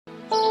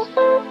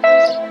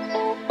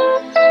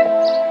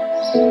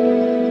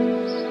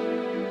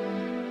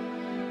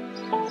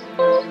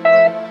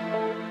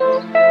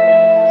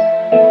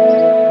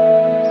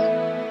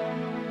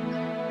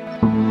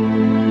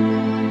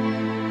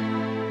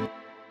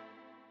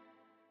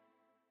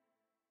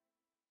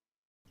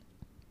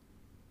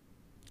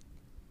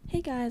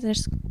Hey guys, I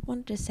just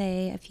wanted to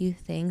say a few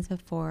things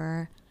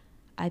before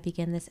I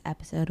begin this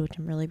episode, which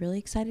I'm really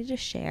excited to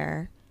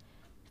share.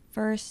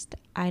 First,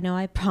 I know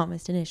I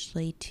promised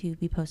initially to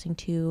be posting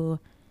 2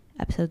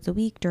 episodes a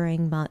week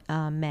during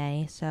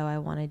May, so I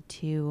wanted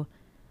to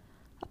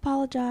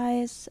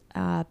apologize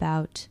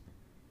about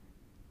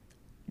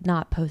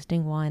not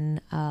posting one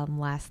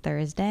last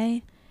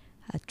Thursday.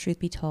 Truth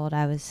be told,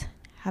 I was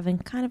having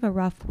kind of a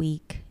rough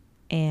week,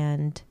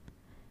 and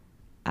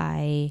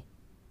I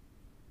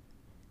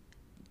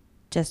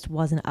just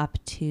wasn't up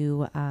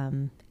to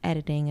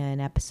editing an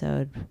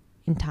episode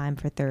in time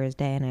for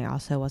Thursday, and I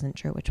also wasn't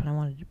sure which one I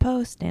wanted to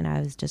post, and I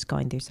was just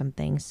going through some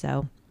things,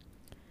 so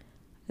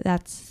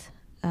that's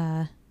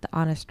the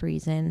honest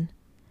reason.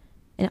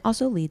 And it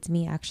also leads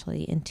me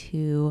actually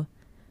into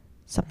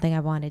something I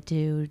wanted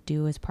to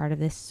do as part of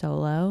this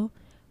solo,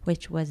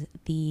 which was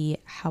the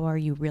How Are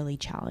You Really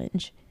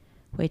challenge,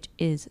 which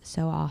is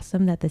so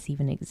awesome that this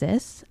even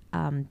exists.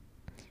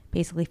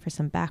 Basically, for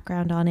some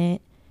background on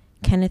it,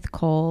 Kenneth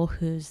Cole,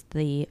 who's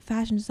the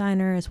fashion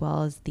designer as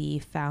well as the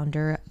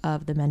founder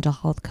of the Mental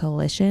Health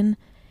Coalition,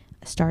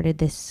 started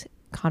this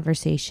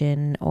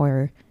conversation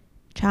or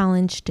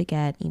challenge to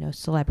get,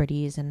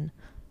 celebrities and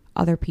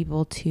other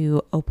people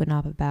to open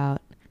up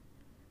about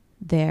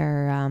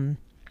their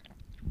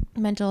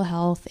mental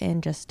health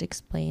and just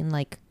explain,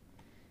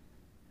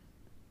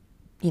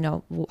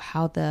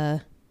 how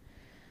the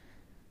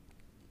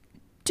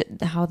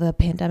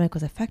pandemic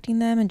was affecting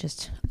them and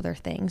just other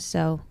things.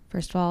 So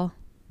first of all,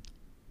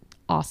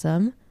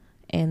 awesome,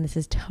 and this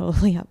is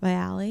totally up my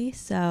alley.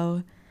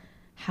 So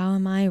how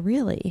am I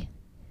really?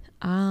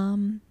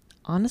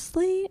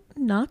 Honestly,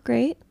 not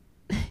great.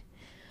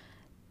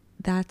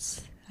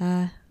 That's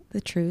the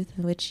truth,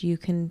 which you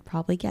can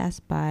probably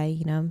guess by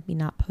me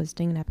not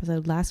posting an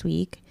episode last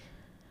week.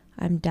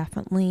 I'm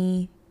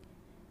definitely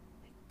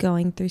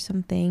going through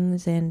some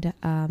things, and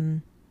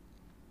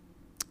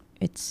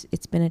it's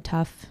been a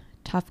tough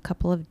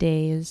couple of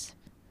days.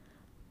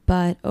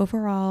 But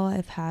overall,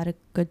 I've had a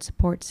good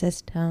support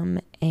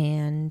system,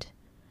 and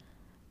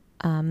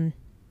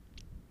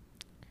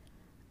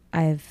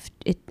I've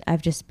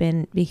just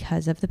been,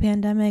 because of the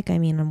pandemic. I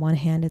mean, on one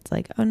hand, it's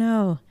like, oh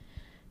no,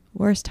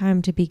 worst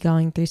time to be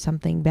going through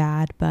something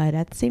bad, but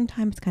at the same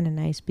time, it's kind of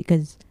nice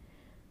because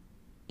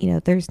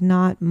there's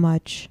not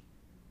much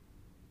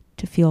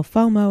to feel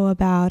FOMO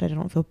about. I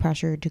don't feel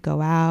pressured to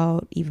go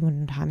out. Even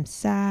when I'm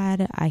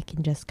sad, I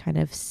can just kind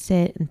of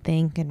sit and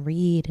think and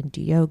read and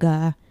do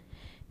yoga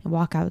and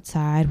walk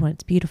outside when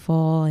it's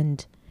beautiful.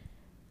 And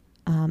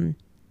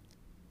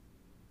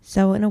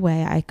so in a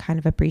way, I kind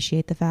of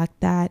appreciate the fact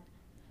that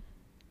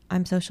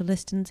I'm social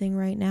distancing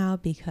right now,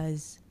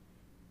 because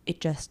it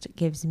just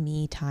gives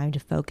me time to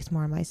focus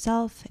more on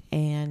myself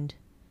and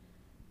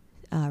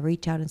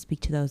reach out and speak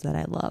to those that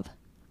I love.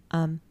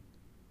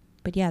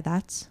 But yeah,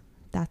 that's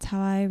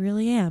how I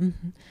really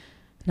am.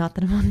 Not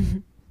that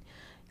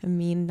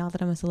not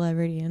that I'm a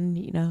celebrity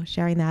and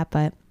sharing that,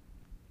 but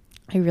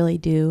I really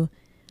do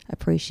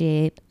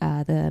appreciate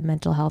the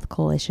Mental Health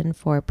Coalition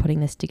for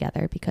putting this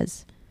together,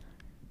 because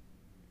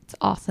it's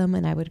awesome,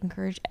 and I would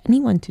encourage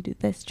anyone to do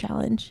this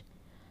challenge.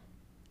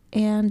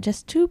 And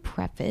just to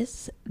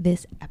preface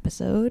this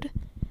episode,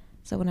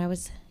 so when I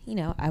was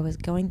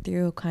going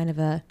through kind of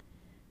a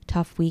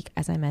tough week,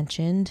 as I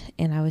mentioned,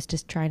 and I was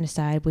just trying to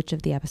decide which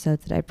of the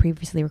episodes that I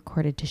previously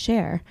recorded to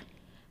share,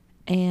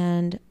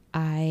 and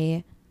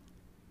I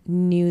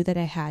knew that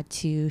I had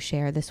to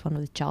share this one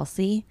with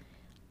Chelsea,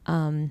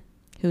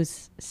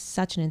 who's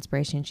such an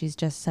inspiration. She's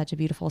just such a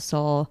beautiful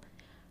soul.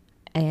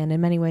 And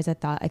in many ways,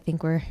 I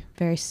think we're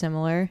very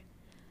similar.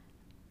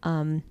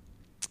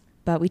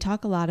 But we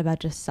talk a lot about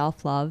just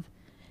self-love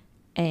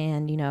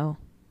and,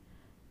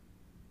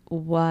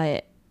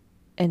 what,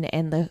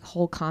 and the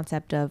whole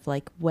concept of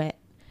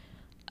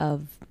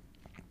of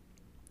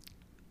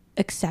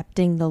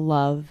accepting the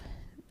love,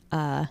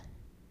 that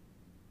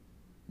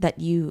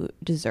you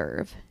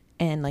deserve,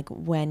 and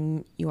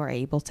when you are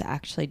able to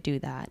actually do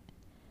that.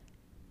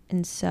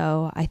 And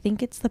so I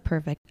think it's the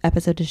perfect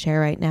episode to share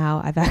right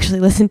now. I've actually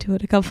listened to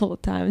it a couple of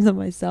times on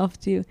myself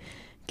to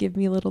give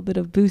me a little bit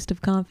of boost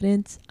of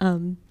confidence.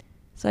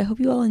 So I hope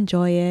you all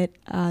enjoy it.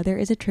 There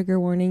is a trigger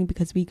warning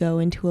because we go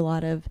into a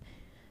lot of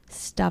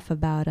stuff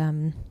about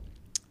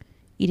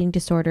eating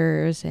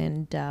disorders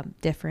and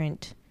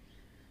different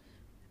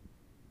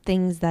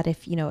things that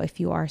if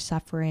you are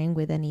suffering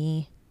with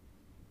any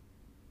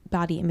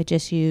body image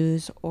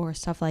issues or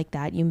stuff like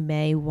that, you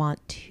may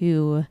want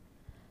to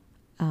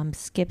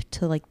skip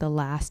to the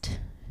last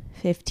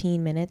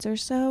 15 minutes or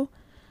so.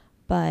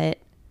 But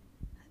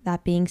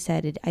that being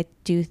said, I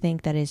do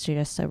think that it's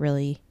just a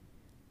really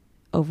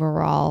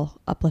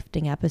overall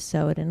uplifting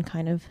episode and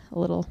kind of a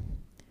little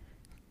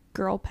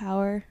girl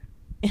power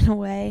in a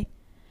way.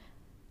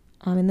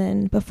 And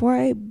then before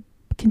I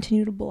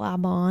continue to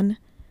blab on,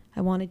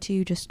 I wanted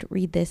to just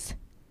read this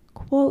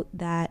quote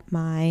that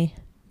my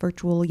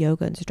virtual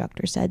yoga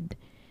instructor said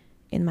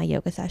in my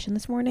yoga session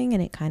this morning,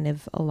 and it kind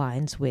of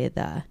aligns with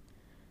the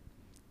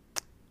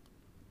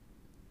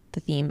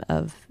theme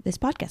of this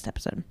podcast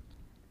episode.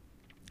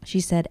 She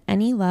said,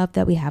 any love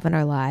that we have in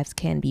our lives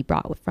can be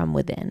brought from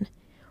within.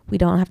 We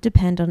don't have to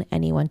depend on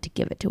anyone to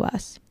give it to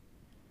us.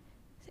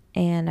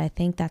 And I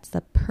think that's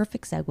the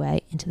perfect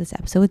segue into this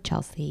episode with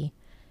Chelsea.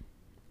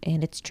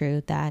 And it's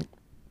true that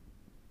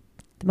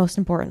the most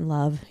important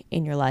love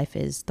in your life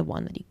is the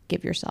one that you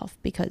give yourself,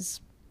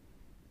 because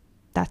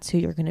that's who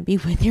you're going to be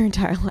with your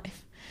entire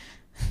life.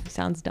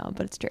 Sounds dumb,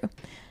 but it's true.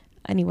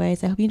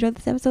 Anyways, I hope you enjoyed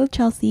this episode with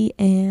Chelsea,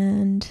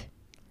 and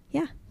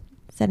yeah,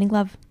 sending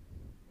love.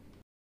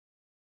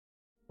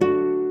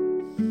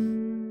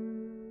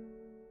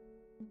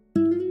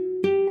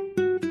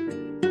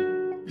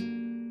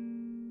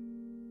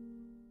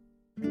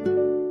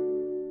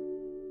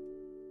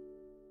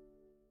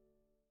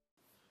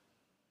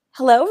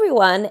 Hello,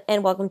 everyone,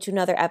 and welcome to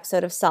another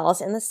episode of Solace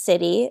in the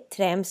City.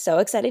 Today, I'm so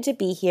excited to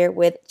be here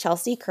with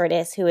Chelsea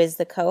Curtis, who is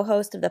the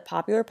co-host of the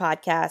popular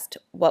podcast,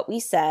 What We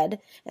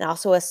Said, and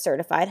also a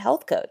certified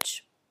health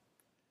coach.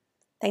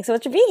 Thanks so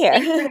much for being here.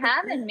 Thanks for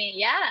having me.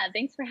 Yeah,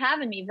 thanks for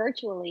having me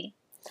virtually.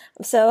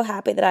 I'm so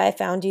happy that I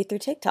found you through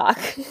TikTok.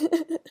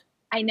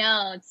 I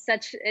know, it's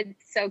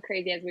so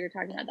crazy as we were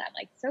talking about that. I'm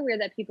like, so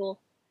weird that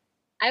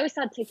I always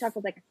thought TikTok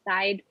was like a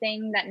side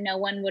thing that no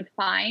one would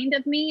find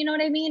of me, you know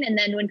what I mean? And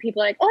then when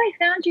people are like, oh, I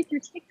found you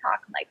through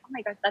TikTok, I'm like, oh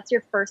my gosh, that's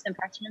your first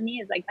impression of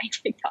me is like my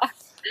TikTok.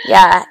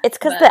 Yeah, it's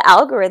because the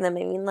algorithm,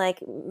 I mean,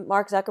 like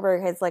Mark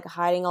Zuckerberg is like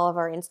hiding all of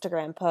our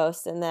Instagram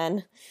posts, and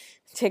then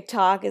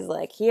TikTok is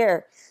like,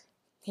 here,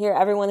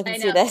 everyone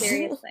can see this.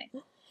 Seriously.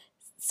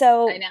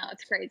 So I know,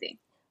 it's crazy.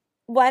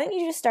 Why don't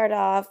you just start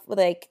off with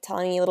like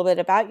telling me a little bit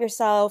about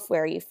yourself?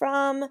 Where are you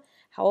from?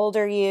 How old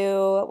are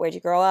you? Where'd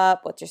you grow up?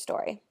 What's your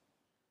story?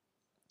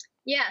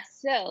 Yeah,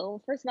 so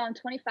first of all, I'm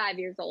 25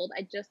 years old.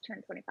 I just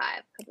turned 25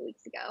 a couple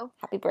weeks ago.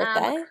 Happy birthday.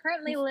 I'm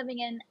currently living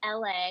in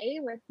LA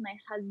with my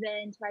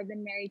husband, who I've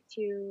been married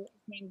to.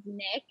 His name's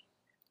Nick.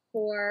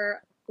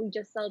 We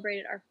just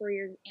celebrated our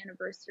 4-year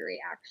anniversary,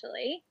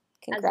 actually.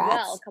 Congrats. As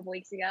well, a couple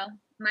weeks ago.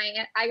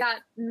 I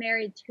got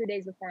married 2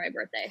 days before my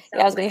birthday. So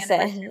yeah, I was going to say.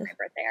 My anniversary and my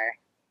birthday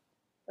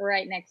are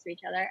right next to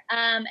each other.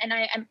 And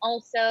I'm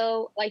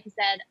also, like you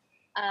said,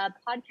 a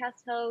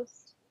podcast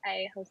host.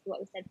 I host the What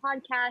We Said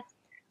podcast.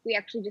 We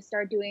actually just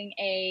started doing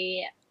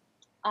a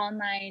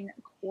online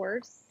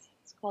course.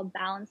 It's called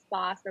Balance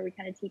Boss, where we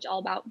kind of teach all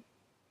about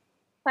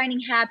finding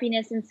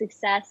happiness and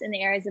success in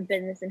the areas of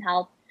business and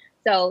health.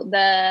 So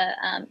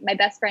my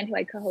best friend who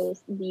I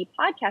co-host the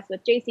podcast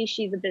with, JC,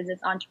 she's a business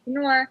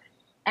entrepreneur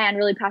and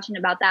really passionate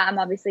about that. I'm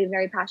obviously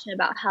very passionate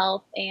about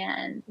health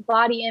and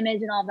body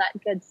image and all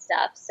that good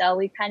stuff. So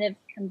we kind of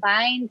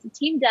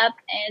teamed up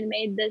and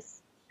made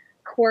this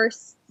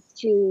course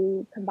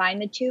to combine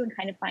the two and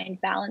kind of find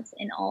balance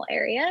in all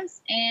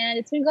areas. And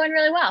it's been going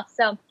really well.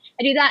 So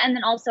I do that. And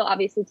then also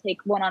obviously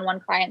take one-on-one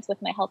clients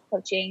with my health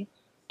coaching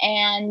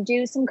and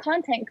do some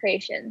content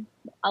creation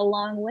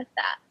along with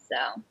that.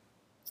 So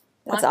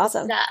that's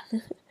awesome.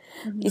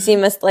 You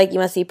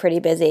must be pretty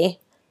busy.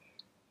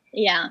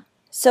 Yeah.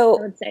 So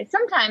I would say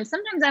sometimes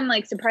I'm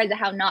like surprised at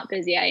how not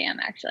busy I am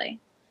actually.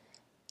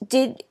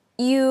 Did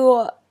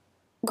you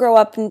grow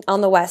up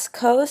on the West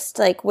Coast?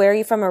 Like, where are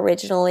you from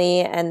originally?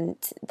 And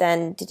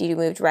then did you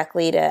move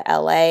directly to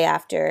LA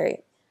after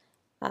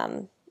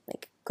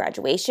like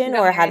graduation,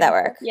 or how'd that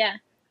work? Yeah.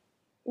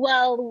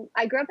 Well,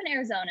 I grew up in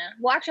Arizona.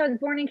 Well, actually, I was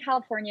born in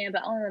California,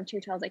 but only lived here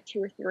until I was like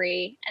 2 or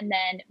 3. And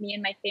then me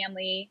and my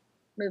family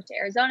moved to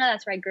Arizona.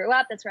 That's where I grew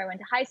up. That's where I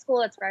went to high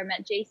school. That's where I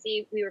met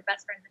JC. We were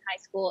best friends in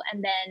high school.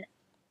 And then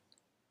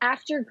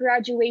after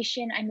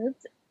graduation, I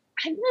moved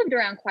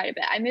around quite a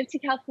bit. I moved to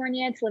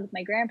California to live with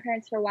my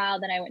grandparents for a while.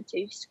 Then I went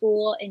to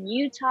school in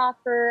Utah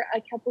for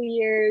a couple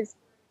years.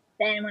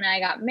 Then when I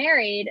got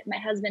married, my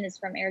husband is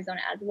from Arizona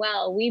as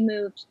well. We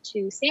moved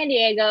to San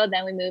Diego.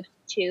 Then we moved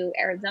to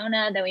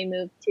Arizona. Then we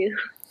moved to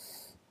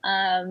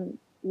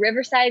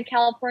Riverside,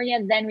 California.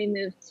 Then we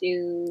moved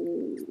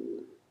to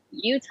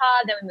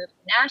Utah. Then we moved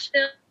to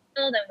Nashville.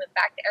 Then we moved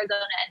back to Arizona.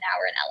 And now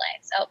we're in LA.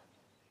 So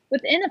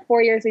within the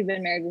 4 years we've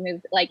been married, we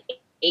moved like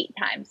 8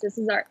 times. This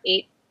is our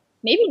 8th,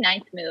 maybe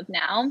 9th move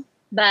now.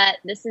 But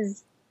this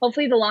is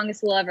hopefully the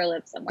longest we'll ever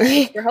live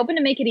somewhere. We're hoping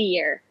to make it a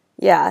year.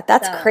 Yeah,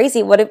 that's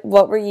crazy. What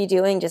were you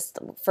doing, just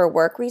for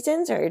work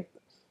reasons or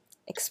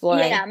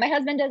exploring? Yeah, my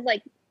husband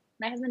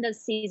does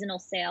seasonal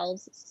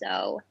sales,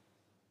 so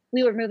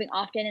we were moving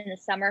often in the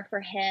summer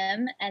for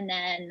him, and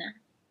then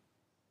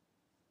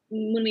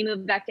when we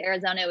moved back to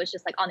Arizona, it was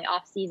just like on the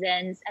off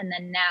seasons, and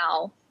then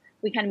now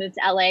we kind of moved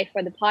to LA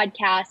for the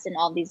podcast and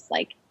all these,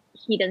 like,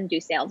 he doesn't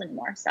do sales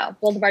anymore, so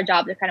both of our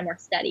jobs are kind of more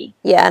steady.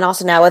 Yeah, and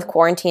also now with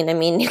quarantine, I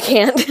mean, you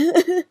can't.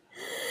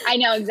 I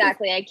know,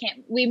 exactly. I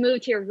can't. We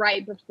moved here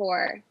right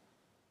before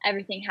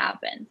everything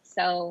happened.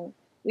 So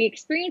we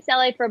experienced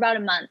LA for about a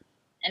month,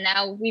 and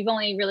now we've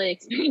only really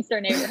experienced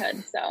our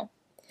neighborhood.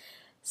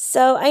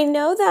 So I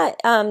know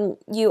that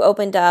you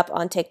opened up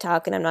on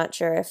TikTok, and I'm not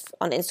sure if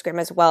on Instagram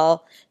as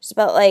well, just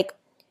about like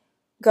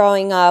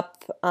growing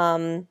up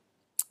and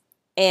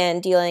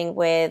dealing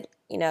with,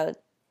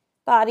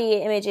 body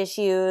image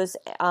issues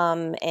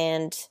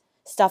and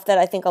stuff that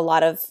I think a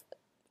lot of,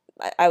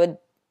 I would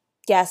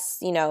guess,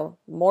 you know,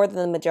 more than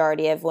the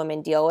majority of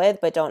women deal with,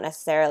 but don't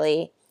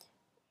necessarily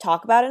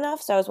talk about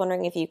enough. So I was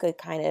wondering if you could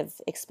kind of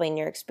explain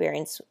your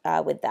experience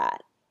with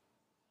that.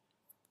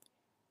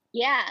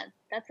 Yeah,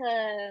 that's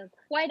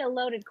quite a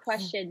loaded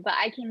question, but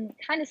I can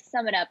kind of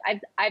sum it up.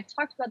 I've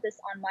talked about this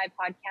on my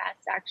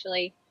podcast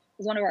actually. It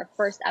was one of our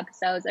first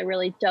episodes. I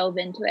really dove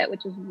into it,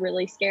 which was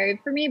really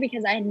scary for me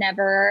because I had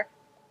never,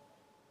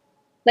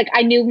 like,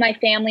 I knew my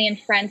family and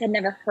friends had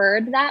never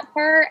heard that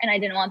part, and I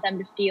didn't want them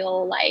to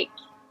feel like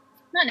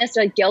not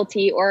necessarily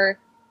guilty or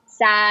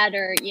sad,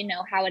 or you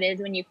know how it is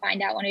when you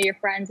find out one of your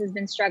friends has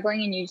been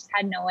struggling and you just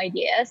had no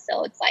idea.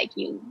 So it's like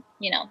you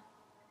know,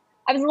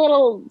 I was a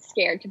little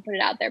scared to put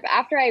it out there, but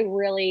after I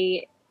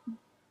really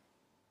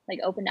like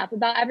opened up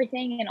about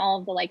everything and all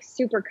of the like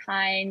super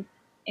kind,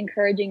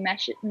 encouraging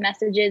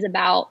messages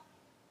about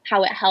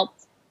how it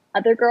helped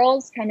other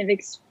girls kind of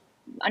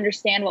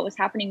understand what was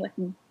happening with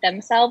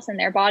themselves and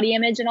their body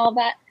image and all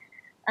that,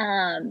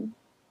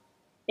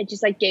 it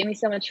just like gave me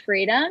so much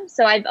freedom.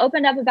 So I've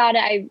opened up about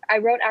it. I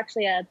wrote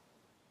actually a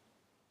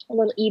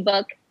little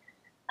ebook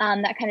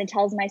that kind of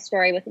tells my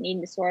story with an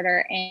eating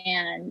disorder,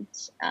 and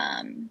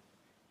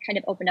kind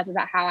of opened up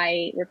about how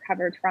I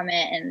recovered from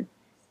it and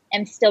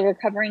am still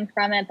recovering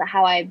from it, but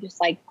how I've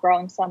just like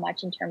grown so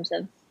much in terms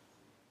of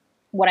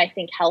what I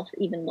think health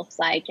even looks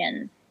like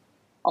and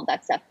all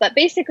that stuff. But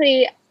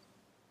basically,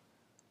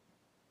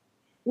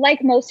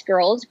 like most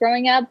girls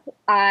growing up,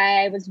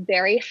 I was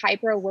very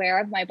hyper aware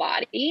of my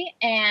body,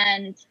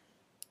 and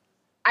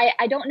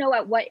I don't know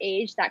at what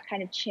age that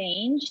kind of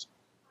changed,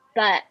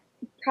 but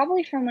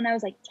probably from when I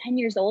was like 10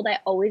 years old, I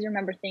always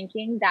remember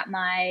thinking that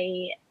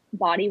my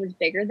body was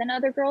bigger than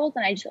other girls,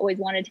 and I just always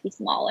wanted to be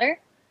smaller.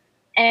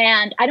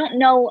 And I don't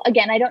know,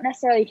 again, I don't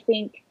necessarily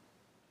think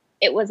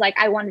it was like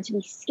I wanted to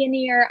be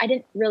skinnier. I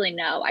didn't really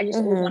know. I just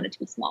always wanted to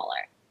be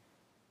smaller.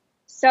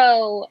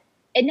 So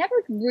it never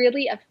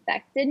really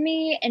affected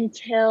me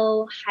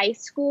until high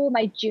school,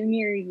 my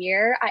junior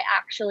year. I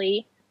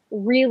actually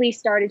really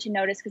started to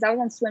notice, because I was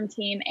on swim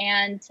team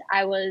and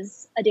I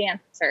was a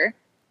dancer.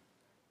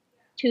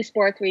 Two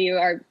sports where you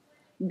are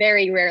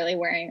very rarely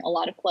wearing a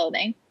lot of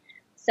clothing.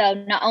 So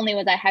not only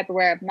was I hyper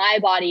aware of my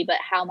body, but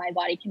how my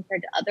body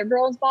compared to other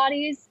girls'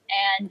 bodies,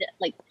 and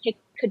like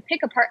could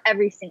pick apart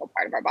every single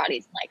part of our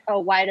bodies. Like, oh,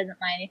 why doesn't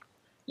my,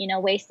 you know,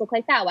 waist look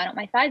like that? Why don't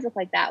my thighs look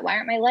like that? Why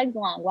aren't my legs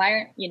long? Why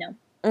aren't, you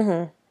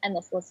know,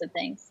 endless list of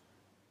things.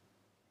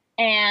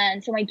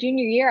 And so my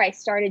junior year, I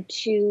started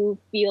to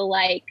feel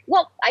like,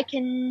 well, I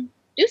can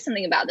do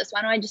something about this.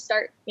 Why don't I just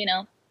start, you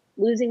know,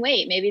 losing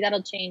weight? Maybe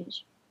that'll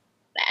change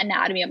the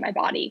anatomy of my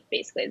body,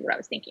 basically, is what I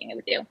was thinking it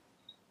would do.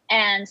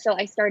 And so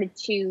I started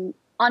to,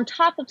 on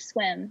top of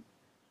swim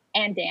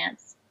and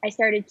dance, I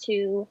started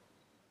to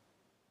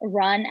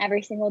run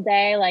every single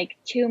day, like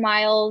 2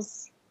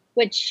 miles,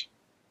 which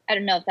I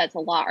don't know if that's a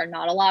lot or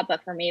not a lot,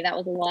 but for me, that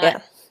was a lot.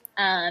 Yeah.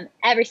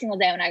 Every single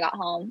day when I got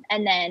home.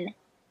 And then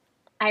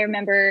I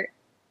remember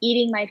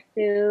eating my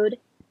food.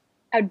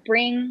 I would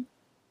bring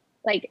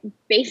like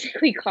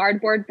basically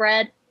cardboard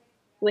bread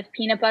with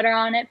peanut butter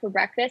on it for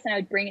breakfast, and I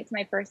would bring it to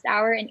my first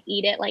hour and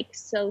eat it like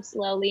so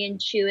slowly and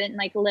chew it in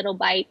like little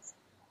bites.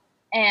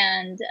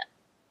 And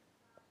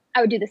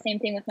I would do the same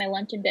thing with my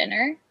lunch and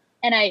dinner.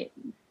 And I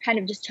kind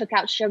of just took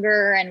out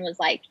sugar and was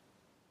like,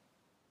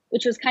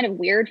 which was kind of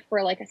weird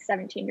for like a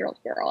 17-year-old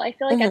girl, I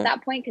feel like at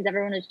that point, because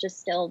everyone was just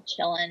still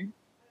chilling,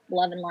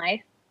 loving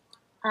life.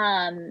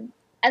 And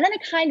then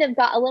it kind of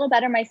got a little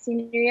better my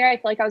senior year. I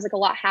feel like I was like a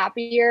lot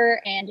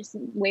happier and just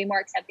way more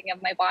accepting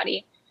of my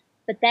body.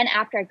 But then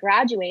after I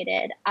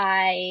graduated,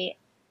 I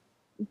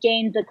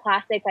gained the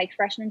classic like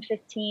freshman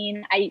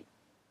 15. I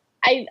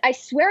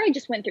swear I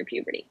just went through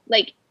puberty.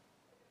 Like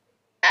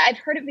I've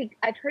heard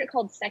it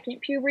called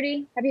second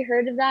puberty. Have you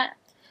heard of that?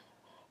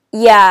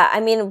 Yeah,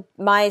 I mean,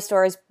 my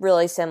story is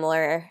really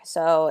similar.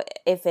 So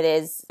if it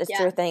is a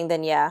true thing,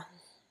 then yeah.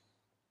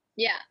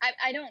 Yeah,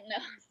 I don't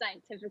know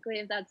scientifically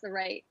if that's the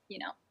right, you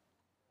know,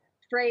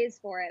 phrase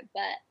for it,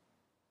 but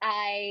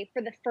I,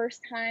 for the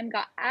first time,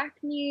 got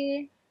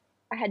acne.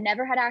 I had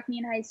never had acne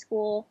in high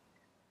school.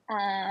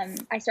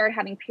 I started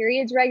having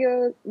periods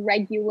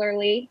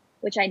regularly,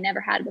 which I never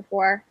had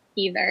before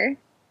either.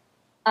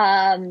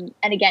 And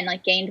again,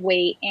 like gained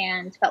weight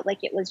and felt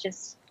like it was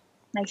just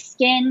my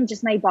skin,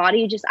 just my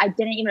body, just I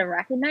didn't even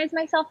recognize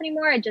myself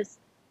anymore. I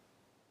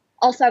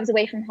was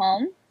away from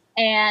home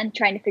and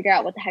trying to figure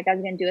out what the heck I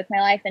was going to do with my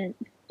life, and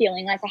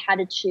feeling like I had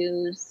to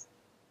choose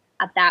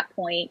at that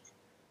point,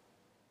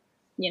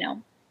 you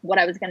know, what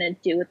I was going to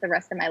do with the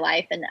rest of my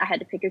life. And I had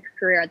to pick a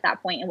career at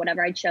that point, and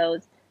whatever I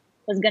chose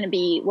was going to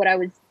be what I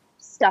was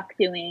stuck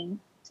doing.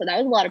 So that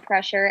was a lot of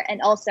pressure.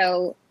 And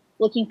also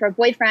looking for a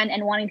boyfriend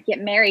and wanting to get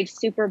married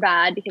super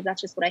bad, because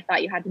that's just what I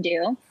thought you had to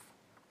do.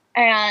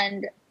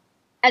 And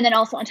then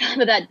also on top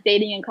of that,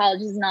 dating in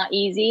college is not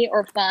easy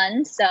or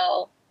fun.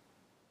 So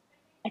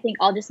I think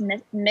all just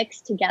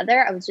mixed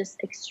together. I was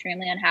just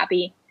extremely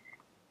unhappy.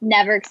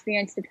 Never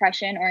experienced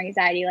depression or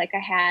anxiety like I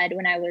had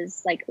when I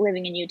was like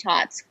living in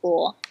Utah at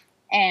school.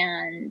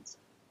 And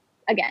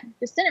again,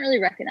 just didn't really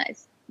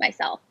recognize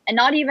myself, and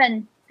not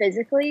even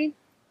physically,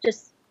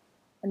 just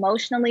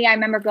emotionally. I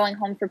remember going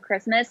home for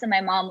Christmas and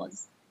my mom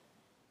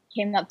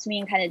came up to me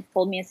and kind of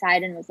pulled me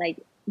aside and was like,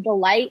 the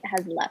light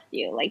has left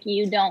you. Like,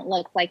 you don't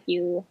look like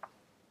you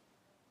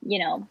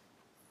know,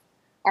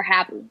 are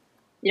happy.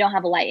 You don't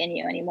have a light in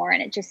you anymore.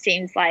 And it just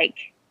seems like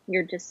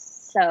you're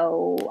just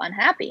so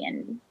unhappy.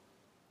 And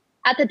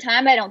at the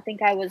time, I don't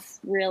think I was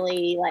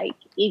really like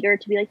eager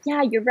to be like,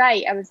 yeah, you're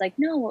right. I was like,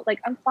 no, like,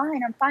 I'm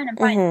fine.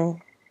 Mm-hmm.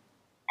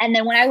 And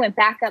then when I went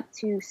back up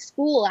to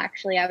school,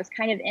 actually, I was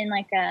kind of in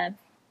like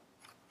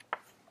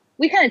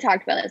we kind of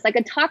talked about this, like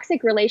a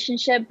toxic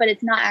relationship, but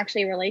it's not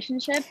actually a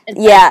relationship. It's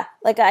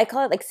like I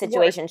call it like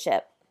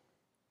situationship.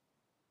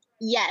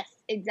 Yes,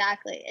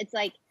 exactly. It's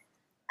like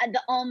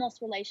the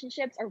almost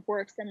relationships are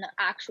worse than the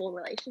actual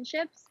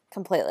relationships.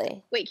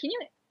 Completely. Wait,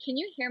 can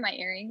you hear my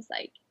earrings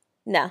like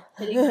no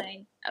hitting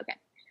my okay.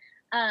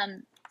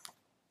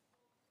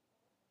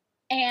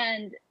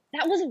 And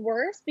that was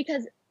worse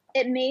because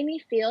it made me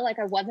feel like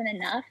I wasn't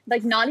enough,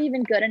 like not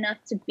even good enough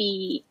to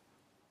be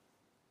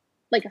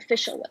like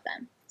official with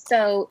them.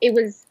 So it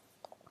was,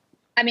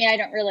 I mean, I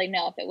don't really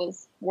know if it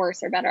was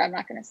worse or better. I'm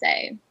not going to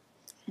say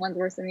one's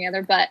worse than the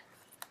other, but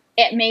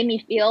it made me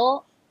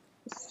feel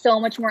so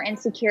much more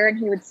insecure. And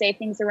he would say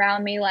things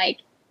around me like,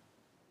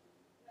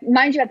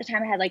 mind you, at the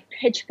time I had like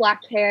pitch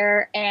black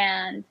hair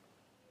and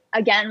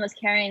again was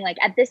carrying, like,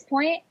 at this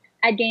point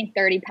I'd gained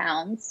 30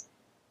 pounds.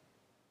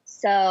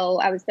 So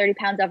I was 30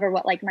 pounds over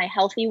what like my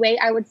healthy weight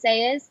I would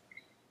say is.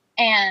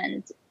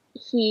 And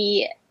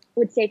he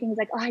would say things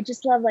like, oh, I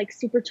just love like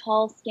super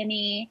tall,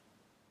 skinny,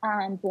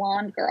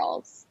 blonde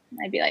girls. And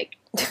I'd be like,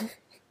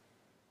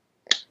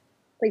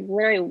 like,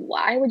 literally,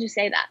 why would you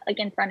say that, like,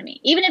 in front of me?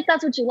 Even if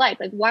that's what you like,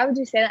 why would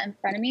you say that in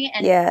front of me?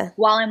 And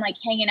while I'm, like,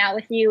 hanging out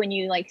with you and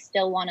you, like,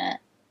 still want to,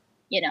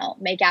 you know,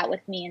 make out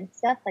with me and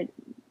stuff, like,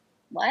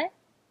 what?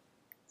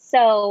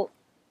 So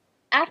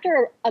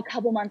after a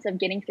couple months of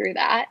getting through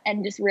that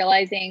and just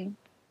realizing,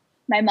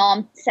 my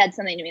mom said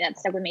something to me that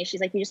stuck with me. She's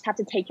like, you just have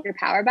to take your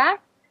power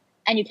back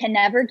and you can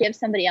never give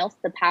somebody else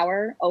the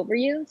power over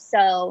you.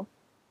 So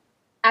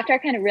after I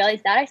kind of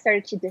realized that, I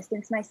started to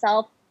distance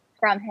myself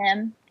from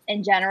him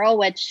in general,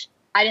 which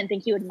I didn't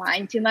think he would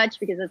mind too much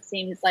because it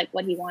seems like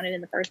what he wanted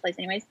in the first place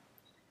anyways.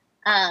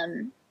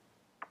 And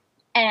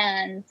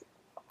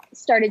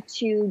started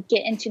to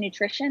get into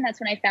nutrition. That's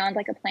when I found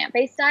like a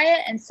plant-based diet.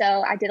 And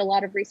so I did a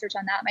lot of research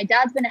on that. My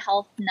dad's been a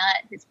health nut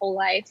his whole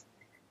life.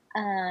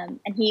 And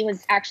he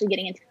was actually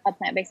getting into a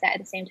plant-based diet at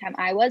the same time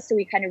I was. So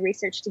we kind of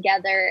researched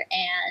together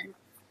and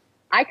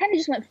I kind of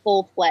just went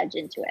full-fledged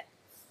into it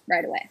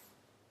right away.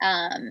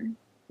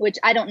 Which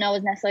I don't know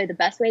is necessarily the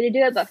best way to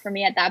do it, but for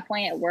me at that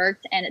point it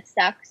worked and it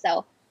stuck.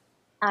 So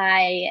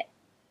I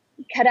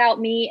cut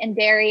out meat and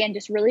dairy and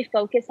just really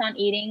focused on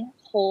eating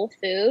whole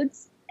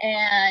foods.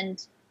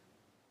 And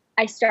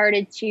I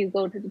started to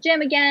go to the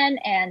gym again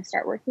and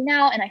start working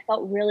out and I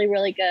felt really,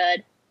 really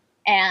good.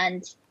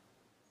 And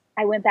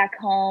I went back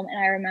home and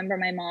I remember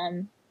my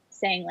mom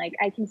saying like,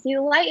 I can see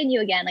the light in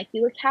you again. Like,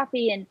 you look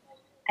happy. And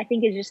I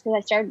think it's just because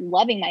I started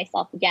loving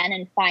myself again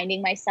and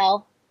finding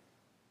myself.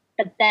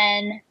 But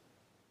then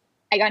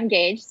I got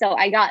engaged. So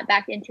I got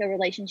back into a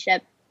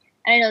relationship.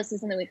 And I know this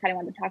is something we kind of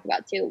wanted to talk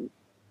about too.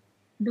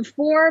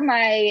 Before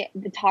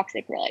the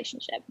toxic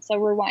relationship, so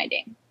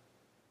rewinding,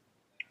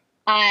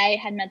 I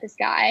had met this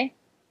guy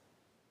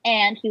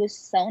and he was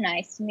so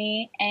nice to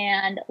me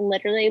and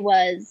literally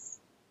was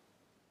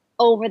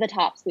over the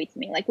top sweet to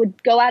me. Like,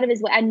 would go out of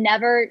his way. I'd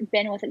never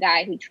been with a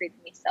guy who treated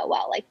me so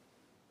well. Like,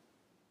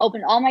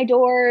 opened all my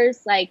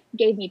doors, like,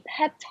 gave me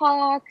pep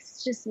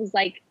talks, just was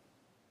like,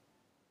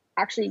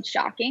 actually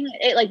shocking.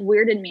 It like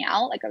weirded me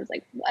out. Like, I was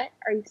like, what?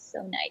 Are you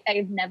so nice?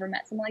 I've never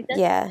met someone like this.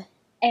 Yeah.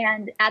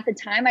 And at the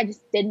time I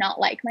just did not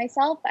like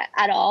myself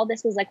at all.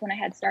 This was like when I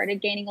had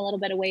started gaining a little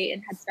bit of weight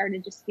and had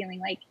started just feeling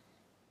like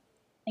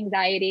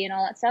anxiety and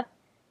all that stuff.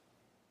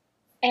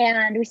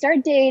 And we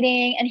started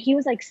dating and he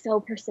was like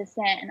so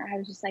persistent and I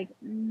was just like,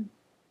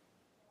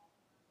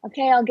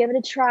 okay, I'll give it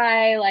a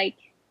try. Like,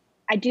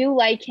 I do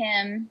like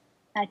him.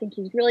 I think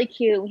he's really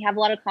cute. We have a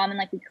lot of common,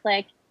 like, we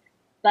click.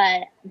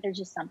 But there's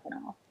just something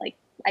off. Like,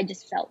 I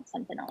just felt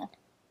something off.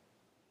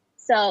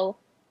 So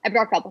I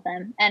broke up with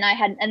him and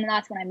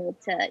that's when I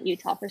moved to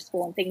Utah for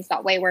school and things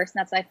got way worse. And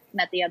that's when I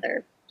met the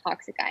other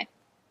toxic guy.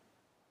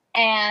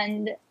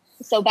 And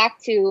so back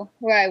to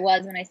where I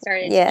was when I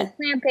started to eat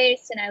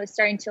plant-based and I was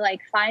starting to like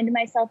find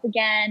myself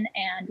again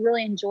and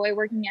really enjoy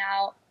working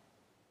out.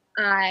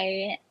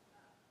 I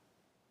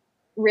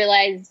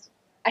realized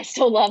I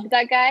still loved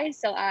that guy.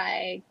 So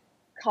I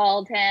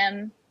called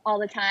him all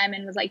the time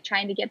and was like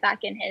trying to get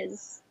back in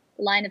his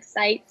line of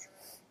sight.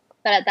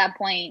 But at that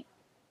point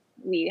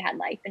we had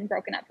like been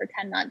broken up for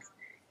 10 months.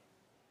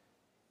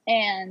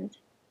 And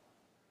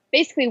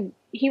basically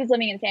he was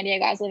living in San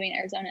Diego. I was living in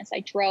Arizona. So I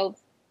drove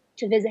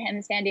to visit him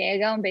in San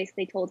Diego and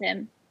basically told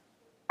him,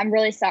 I'm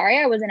really sorry.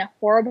 I was in a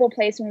horrible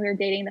place when we were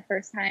dating the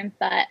first time,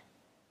 but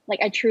like,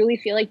 I truly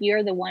feel like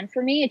you're the one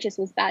for me. It just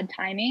was bad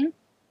timing.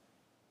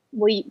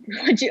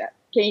 Can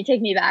you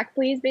take me back,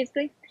 please?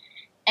 Basically.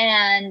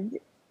 And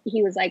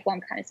he was like, well,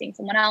 I'm kind of seeing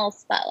someone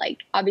else, but like,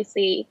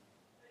 obviously,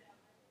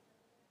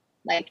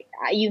 like,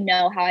 you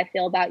know how I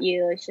feel about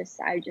you. It's just,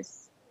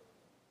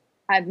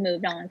 I've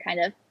moved on kind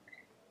of,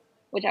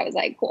 which I was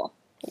like, cool.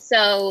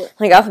 So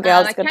like, oh,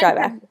 girl, let's go try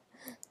back.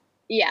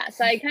 Yeah.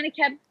 So I kind of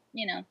kept,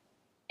 you know,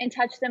 in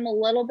touch with him a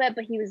little bit,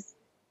 but he was,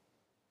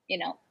 you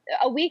know,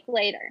 a week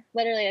later,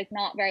 literally like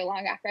not very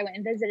long after I went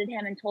and visited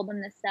him and told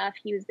him this stuff,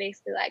 he was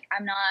basically like,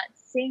 I'm not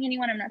seeing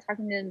anyone. I'm not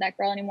talking to that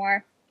girl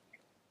anymore.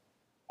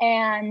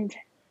 And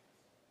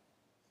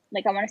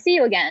like, I want to see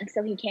you again.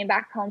 So he came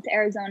back home to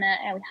Arizona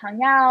and we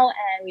hung out,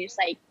 and we just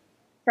like,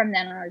 from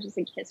then on, it was just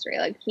like history.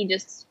 Like,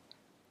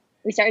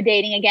 we started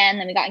dating again,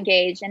 then we got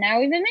engaged, and now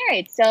we've been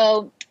married.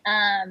 So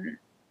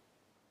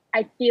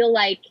I feel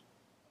like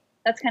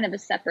that's kind of a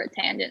separate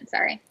tangent.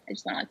 Sorry. I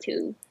just went on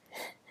two.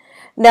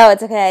 No,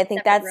 it's okay. I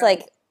think that's roads.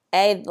 like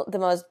the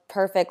most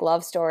perfect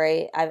love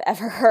story I've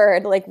ever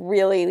heard. Like,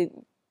 really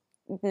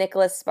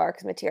Nicholas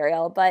Sparks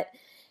material. But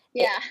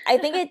yeah, I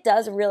think it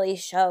does really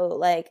show,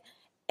 like,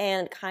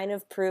 and kind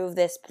of prove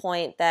this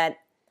point that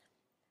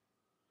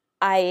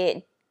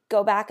I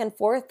go back and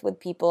forth with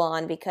people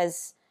on,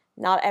 because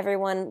not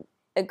everyone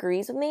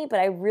agrees with me, but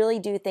I really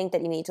do think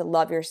that you need to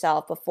love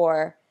yourself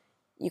before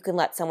you can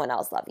let someone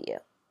else love you.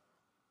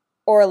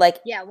 Or like,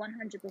 yeah,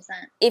 100%.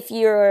 if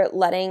you're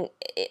letting,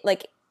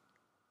 like,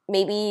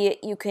 maybe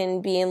you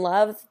can be in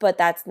love, but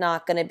that's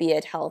not going to be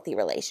a healthy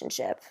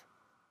relationship.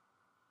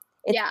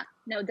 Yeah,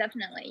 no,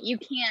 definitely. You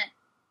can't,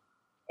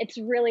 it's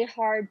really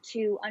hard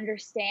to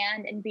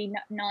understand and be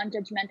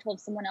non-judgmental of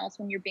someone else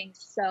when you're being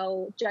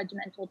so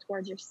judgmental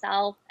towards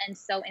yourself and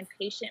so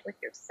impatient with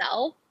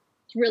yourself.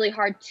 It's really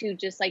hard to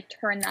just like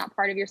turn that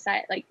part of your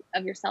side, like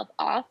of yourself,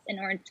 off in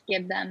order to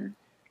give them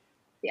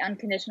the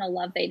unconditional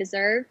love they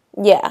deserve.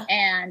 Yeah.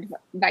 And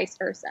vice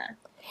versa.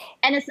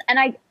 And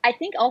I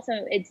think also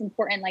it's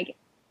important, like,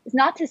 it's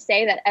not to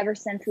say that ever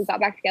since we got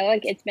back together,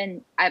 like, it's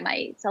been,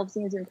 my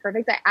self-esteem has been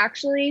perfect. I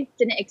actually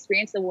didn't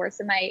experience the worst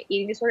of my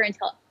eating disorder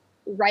until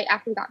right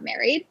after we got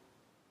married.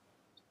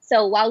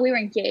 So while we were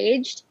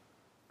engaged,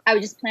 I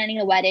was just planning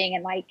a wedding,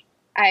 and like,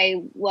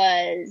 I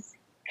was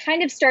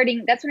kind of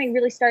starting, that's when I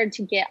really started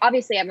to get,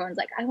 obviously everyone's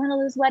like, I want to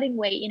lose wedding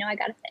weight, you know, I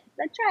got to fit into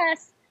that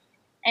dress.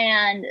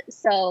 And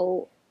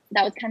so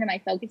that was kind of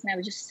my focus, and I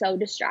was just so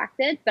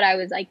distracted. But I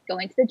was like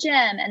going to the gym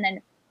and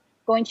then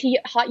going to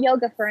hot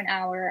yoga for an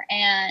hour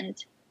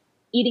and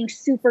eating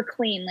super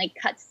clean, like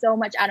cut so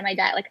much out of my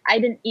diet. Like, I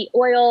didn't eat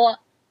oil,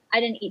 I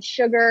didn't eat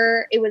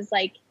sugar. It was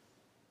like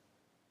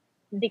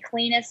the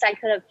cleanest I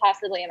could have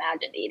possibly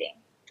imagined eating.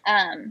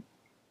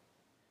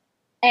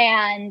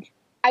 And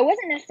I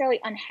wasn't necessarily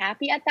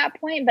unhappy at that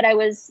point, but I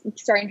was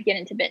starting to get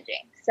into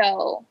binging.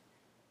 So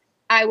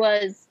I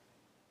was,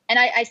 and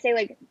I say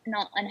like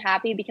not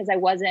unhappy because I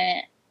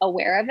wasn't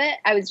aware of it.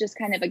 I was just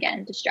kind of,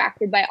 again,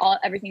 distracted by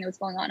everything that was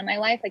going on in my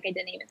life. Like, I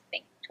didn't even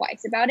think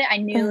twice about it. I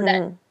knew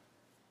that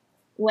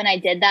when I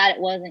did that,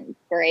 it wasn't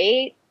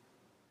great.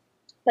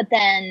 But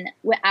then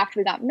after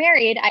we got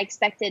married, I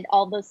expected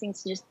all those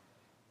things to just,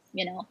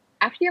 you know,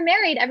 after you're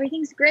married,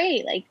 everything's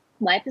great. Like,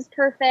 life is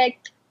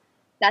perfect.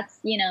 That's,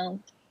 you know,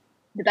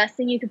 the best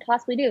thing you could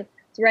possibly do.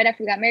 So right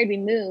after we got married, we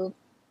moved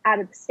out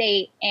of the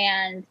state,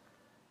 and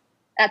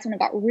that's when it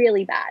got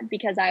really bad,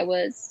 because I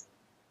was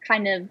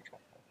kind of,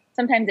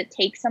 sometimes it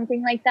takes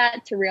something like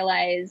that to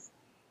realize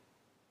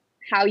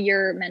how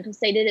your mental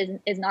state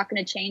is not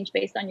going to change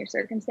based on your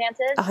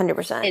circumstances.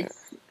 100%.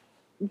 It's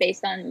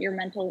based on your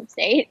mental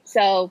state.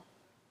 So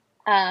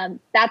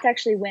that's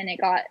actually when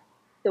it got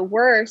the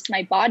worst,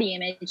 my body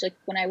image. Like,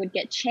 when I would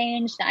get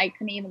changed, I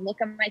couldn't even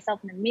look at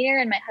myself in the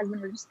mirror, and my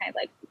husband was just kind of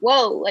like,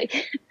 whoa,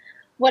 like,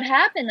 what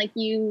happened? Like,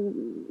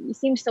 you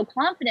seemed so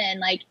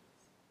confident, like,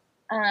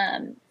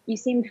 you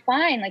seemed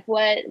fine, like,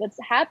 what's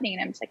happening?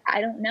 And I'm just like,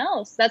 I don't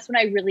know. So that's when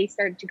I really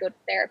started to go to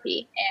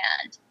therapy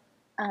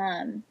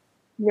and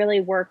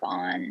really work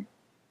on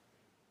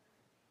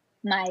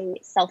my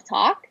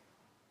self-talk.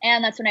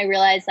 And that's when I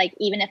realized, like,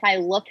 even if I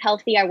look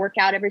healthy, I work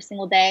out every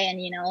single day and,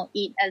 you know,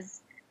 eat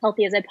as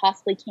healthy as I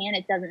possibly can,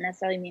 it doesn't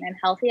necessarily mean I'm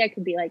healthy. I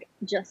could be like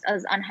just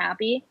as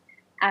unhappy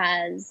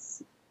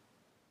as,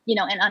 you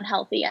know, and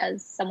unhealthy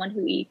as someone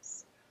who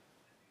eats,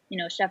 you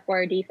know, Chef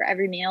Boyardee for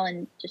every meal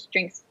and just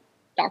drinks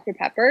Dr.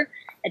 Pepper.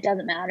 It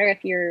doesn't matter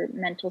if your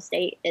mental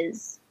state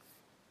is,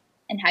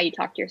 and how you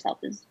talk to yourself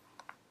is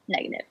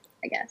negative,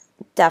 I guess.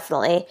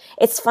 Definitely.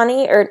 It's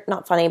funny, or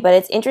not funny, but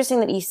it's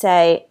interesting that you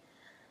say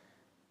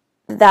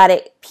that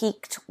it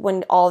peaked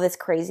when all this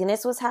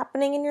craziness was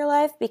happening in your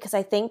life, because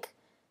I think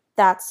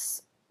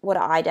that's what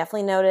I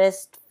definitely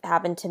noticed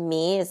happened to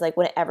me, is like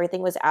when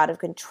everything was out of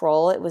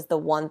control, it was the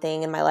one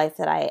thing in my life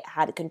that I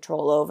had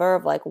control over,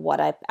 of like what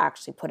I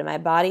actually put in my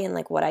body and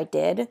like what I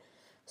did.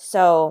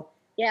 So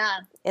yeah,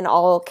 in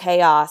all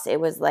chaos, it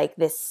was like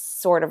this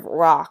sort of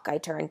rock I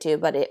turned to,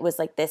 but it was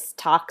like this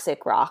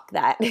toxic rock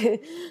that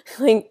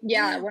like,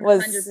 yeah, 100%.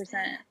 was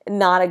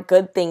not a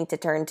good thing to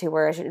turn to,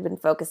 where I should have been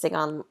focusing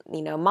on,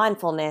 you know,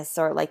 mindfulness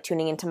or like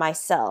tuning into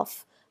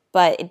myself.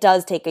 But it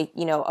does take a,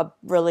 you know, a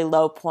really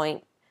low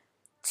point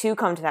to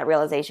come to that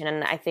realization.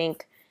 And I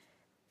think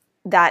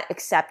that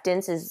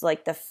acceptance is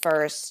like the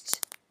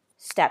first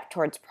step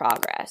towards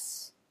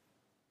progress.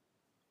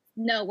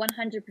 No,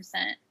 100%.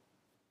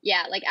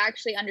 Yeah, like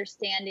actually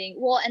understanding.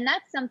 Well, and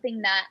that's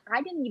something that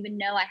I didn't even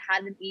know I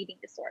had an eating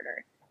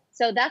disorder.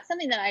 So that's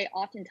something that I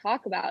often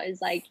talk about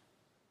is like,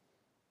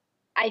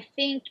 I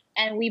think,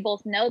 and we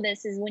both know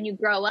this, is when you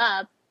grow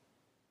up,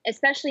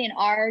 especially in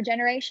our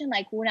generation,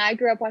 like when I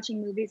grew up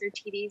watching movies or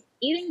TVs,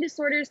 eating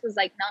disorders was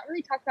like not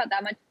really talked about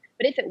that much.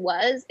 But if it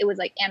was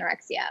like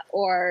anorexia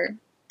or,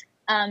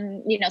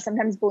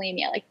 sometimes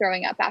bulimia, like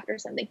throwing up after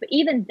something. But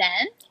even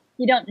then,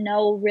 you don't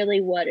know really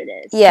what it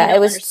is. Yeah, it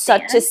was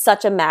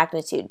such a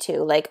magnitude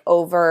too, like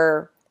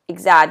over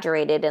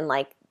exaggerated and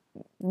like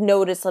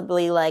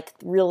noticeably like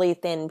really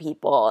thin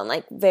people and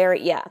like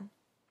very, yeah.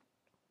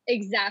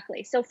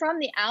 Exactly. So from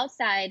the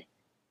outside,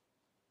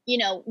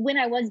 when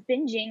I was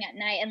binging at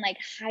night and like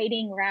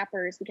hiding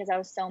wrappers because I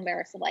was so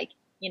embarrassed of like,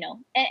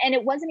 and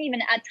it wasn't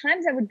even, at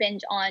times I would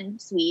binge on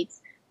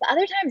sweets, but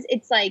other times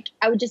it's like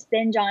I would just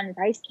binge on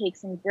rice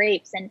cakes and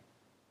grapes.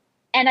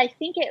 And I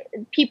think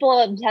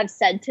people have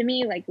said to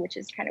me, like, which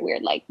is kind of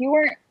weird, like, you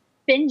weren't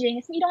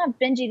binging. You don't have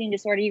binge eating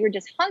disorder. You were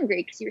just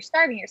hungry because you were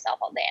starving yourself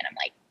all day. And I'm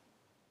like,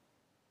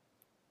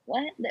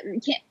 what? You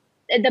can't.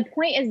 The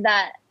point is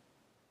that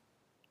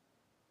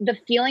the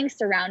feelings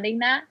surrounding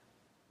that,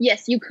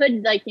 yes, you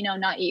could like,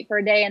 not eat for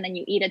a day and then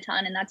you eat a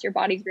ton and that's your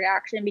body's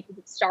reaction because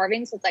it's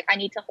starving. So it's like, I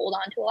need to hold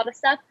on to a lot of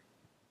stuff.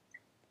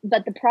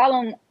 But the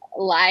problem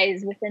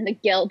lies within the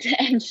guilt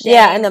and shame.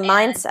 Yeah, and the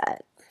mindset.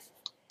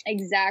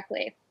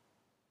 Exactly.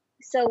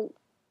 So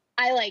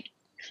I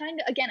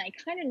kind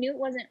of knew it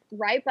wasn't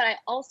right, but I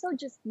also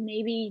just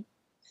maybe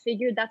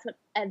figured that's what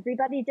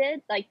everybody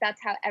did. Like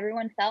that's how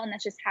everyone felt, and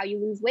that's just how you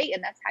lose weight,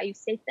 and that's how you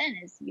stay thin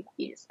is you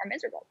just are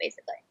miserable,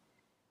 basically.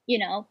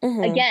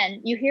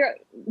 Again, you hear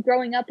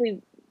growing up,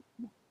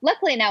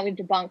 luckily now we've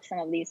debunked some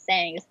of these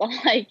sayings, but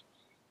like,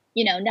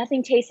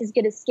 nothing tastes as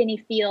good as skinny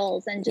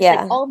feels, and just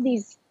like all of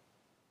these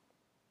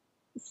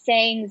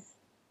sayings.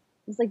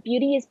 It's like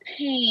beauty is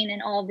pain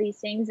and all of these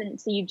things. And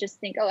so you just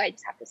think, oh, I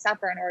just have to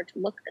suffer in order to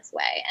look this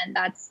way. And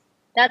that's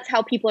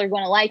how people are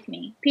going to like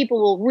me.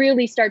 People will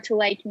really start to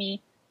like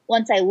me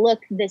once I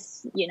look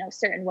this,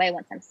 certain way,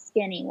 once I'm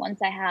skinny, once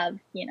I have,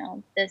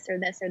 this or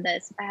this or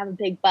this. If I have a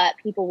big butt,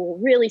 people will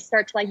really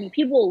start to like me.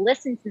 People will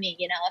listen to me,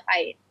 if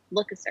I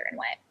look a certain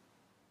way,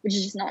 which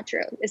is just not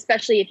true.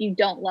 Especially if you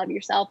don't love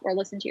yourself or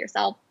listen to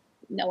yourself,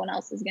 no one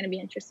else is going to be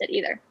interested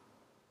either.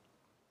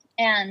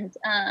 And,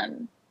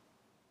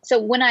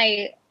 so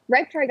right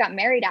before I got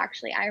married,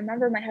 actually, I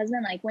remember my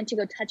husband like went to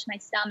go touch my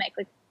stomach,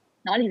 like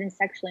not even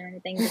sexually or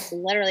anything, just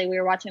literally we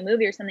were watching a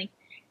movie or something,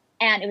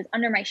 and it was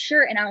under my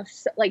shirt, and I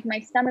was like,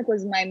 my stomach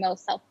was my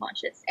most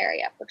self-conscious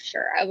area for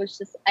sure.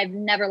 I've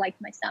never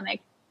liked my stomach,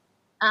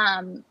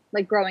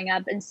 like growing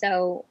up, and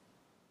so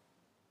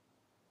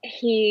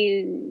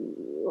he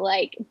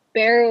like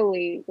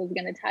barely was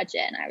gonna touch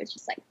it, and I was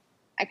just like,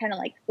 I kind of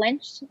like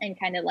flinched and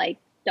kind of like,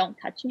 don't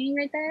touch me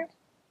right there,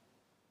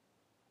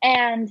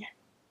 and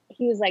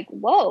he was like,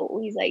 whoa.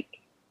 He's like,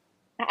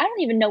 I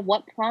don't even know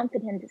what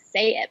prompted him to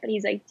say it, but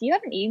he's like, do you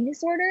have an eating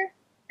disorder?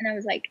 And I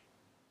was like,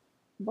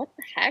 what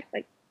the heck?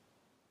 Like,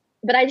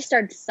 but I just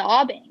started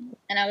sobbing,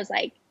 and I was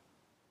like,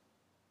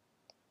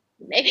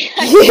 maybe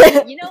I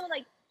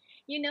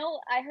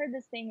heard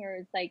this thing where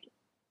it's like,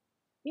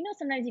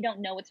 sometimes you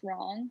don't know what's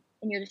wrong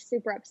and you're just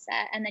super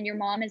upset. And then your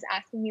mom is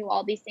asking you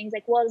all these things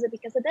like, well, is it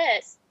because of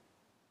this?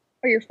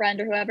 Or your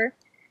friend or whoever.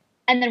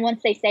 And then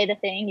once they say the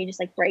thing, you just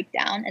like break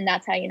down, and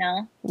that's how you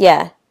know.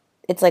 Yeah,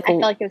 it's like I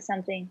felt like it was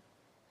something.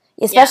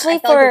 Especially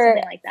for like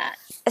something like that.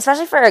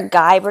 Especially for a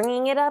guy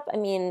bringing it up. I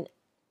mean,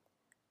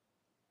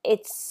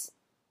 if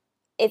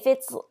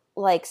it's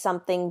like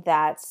something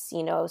that's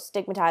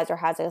stigmatized or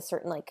has a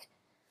certain like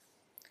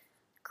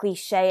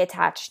cliche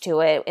attached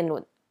to it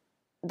in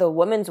the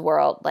women's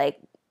world, like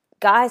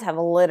guys have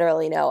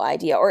literally no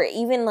idea, or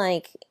even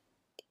like.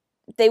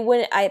 They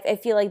wouldn't. I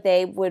feel like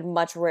they would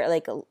much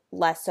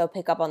less so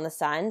pick up on the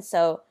signs.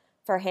 So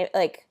for him,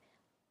 like,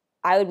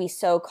 I would be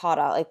so caught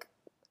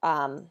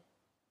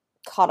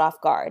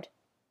off guard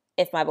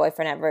if my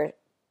boyfriend ever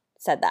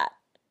said that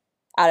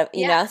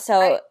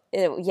So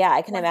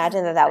I can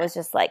imagine that was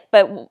just like.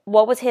 But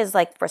what was his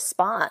like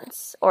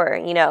response, or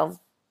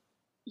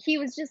He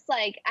was just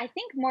like, I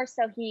think more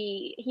so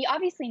he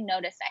obviously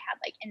noticed I had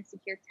like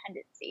insecure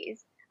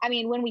tendencies. I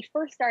mean, when we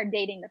first started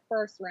dating the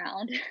first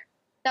round.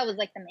 That was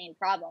like the main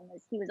problem,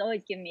 was he was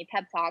always giving me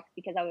pep talks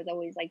because I was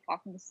always like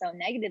talking so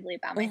negatively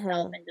about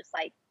myself and just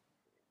like,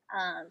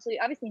 so he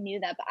obviously knew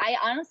that, but I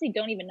honestly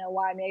don't even know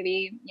why.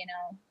 Maybe,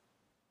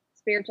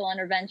 spiritual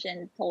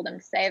intervention told him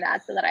to say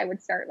that so that I would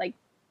start like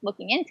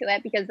looking into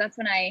it, because that's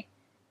when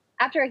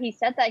after he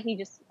said that, he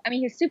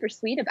was super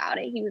sweet about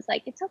it. He was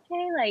like, it's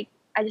okay. Like,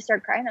 I just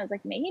started crying. I was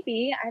like,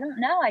 maybe, I don't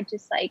know. I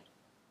just like,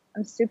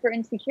 I'm super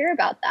insecure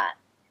about that.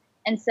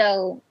 And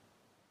so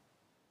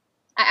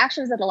I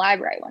actually was at the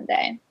library one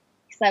day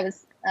because I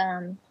was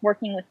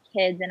working with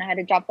kids, and I had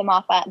to drop them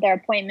off at their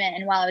appointment.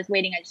 And while I was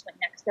waiting, I just went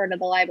next door to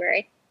the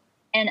library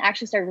and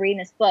actually started reading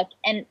this book.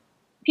 And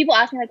people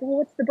ask me like, well,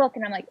 what's the book?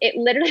 And I'm like, it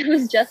literally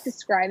was just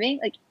describing,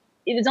 like,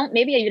 it was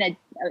maybe even a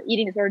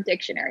eating disorder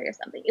dictionary or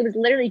something. It was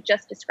literally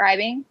just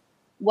describing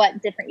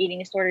what different eating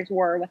disorders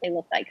were, what they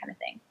looked like, kind of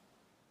thing.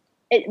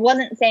 It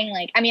wasn't saying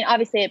like, I mean,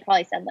 obviously it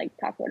probably said like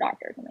talk to a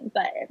doctor or something,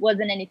 but it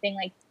wasn't anything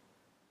like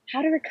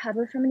how to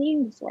recover from an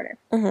eating disorder.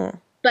 Mm-hmm.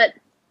 But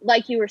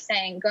like you were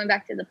saying, going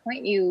back to the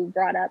point you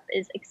brought up,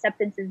 is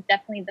acceptance is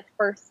definitely the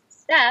first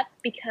step,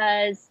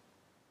 because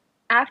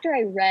after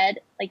I read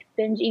like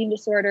Binge Eating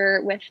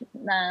Disorder with,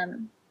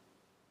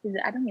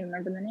 I don't even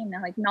remember the name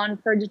now, like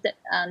Non-Purge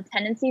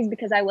Tendencies,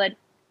 because I would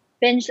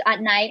binge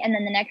at night and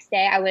then the next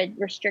day I would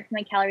restrict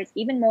my calories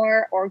even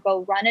more or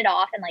go run it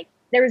off. And like,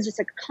 there was just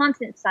a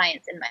constant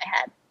science in my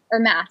head, or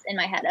math in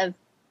my head, of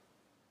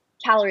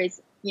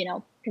calories, you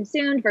know,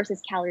 consumed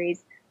versus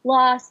calories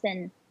lost,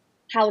 and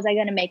how was I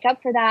going to make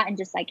up for that? And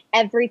just like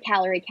every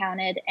calorie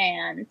counted.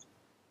 And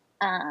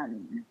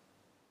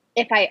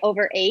if I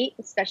overate,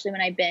 especially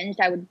when I binged,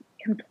 I would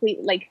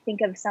completely like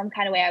think of some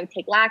kind of way I would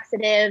take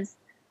laxatives,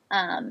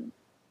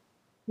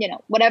 you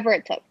know, whatever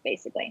it took,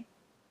 basically.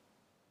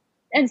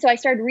 And so I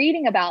started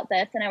reading about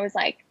this and I was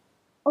like,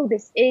 oh,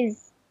 this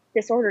is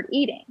disordered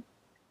eating.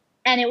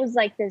 And it was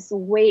like this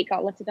weight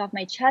got lifted off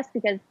my chest,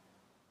 because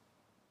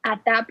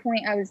at that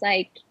point I was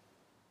like,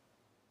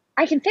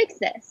 I can fix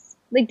this.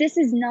 Like, this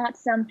is not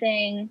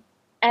something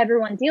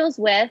everyone deals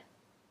with.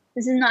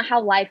 This is not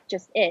how life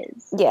just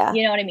is. Yeah.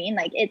 You know what I mean?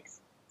 Like, it's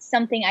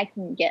something I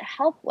can get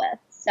help with.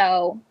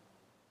 So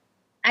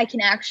I can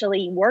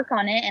actually work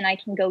on it and I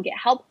can go get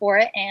help for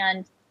it.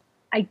 And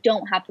I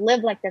don't have to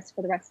live like this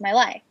for the rest of my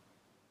life,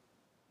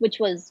 which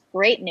was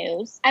great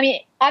news. I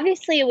mean,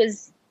 obviously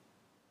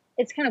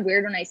it's kind of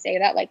weird when I say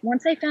that. Like,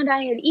 once I found out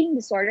I had an eating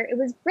disorder, it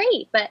was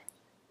great. But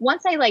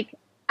once I like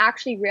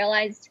actually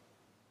realized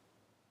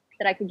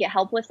that I could get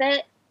help with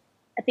it,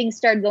 things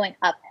started going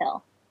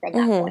uphill from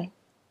that point.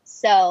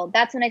 So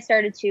that's when I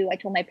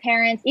told my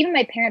parents, even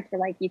my parents were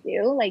like, you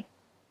do? Like,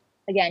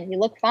 again, you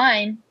look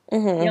fine. You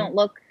don't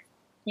look,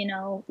 you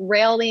know,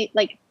 really,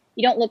 like,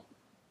 you don't look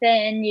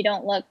thin. You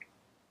don't look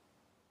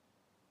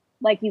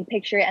like you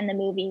picture it in the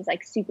movies,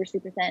 like super,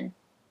 super thin.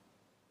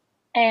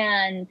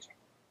 And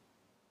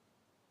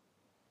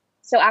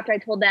so after I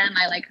told them,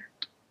 I like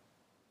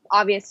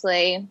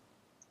obviously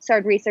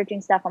started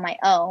researching stuff on my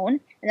own.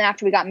 And then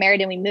after we got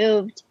married and we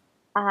moved,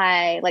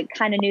 I like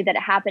kind of knew that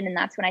it happened. And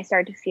that's when I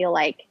started to feel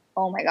like,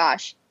 oh my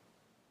gosh,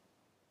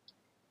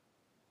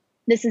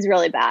 this is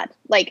really bad.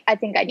 Like, I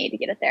think I need to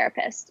get a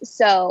therapist.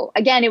 So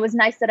again, it was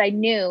nice that I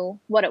knew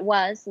what it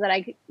was, so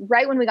that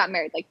right when we got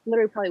married, like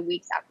literally probably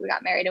weeks after we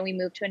got married and we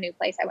moved to a new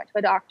place, I went to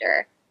a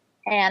doctor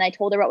and I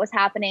told her what was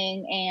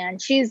happening.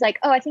 And she's like,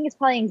 oh, I think it's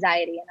probably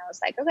anxiety. And I was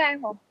like, okay,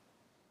 well,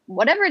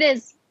 whatever it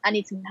is, I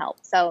need some help.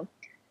 So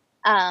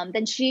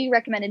then she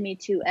recommended me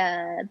to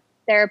a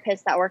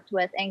therapist that worked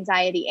with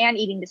anxiety and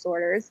eating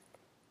disorders.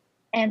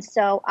 And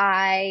so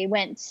I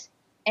went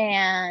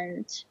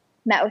and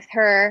met with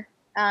her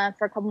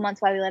for a couple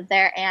months while we lived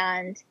there.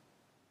 And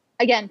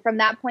again, from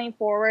that point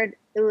forward,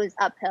 it was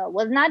uphill. It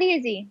was not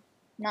easy.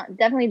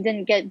 Definitely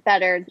didn't get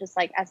better just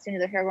like as soon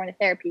as I started going to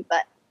therapy.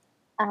 But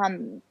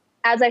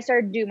as I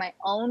started to do my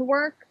own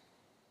work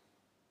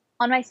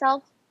on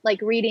myself,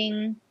 like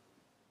reading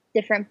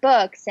different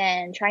books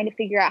and trying to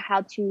figure out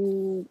how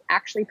to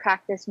actually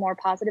practice more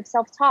positive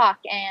self-talk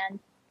and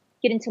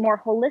get into more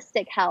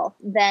holistic health,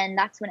 then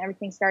that's when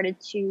everything started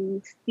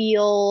to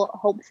feel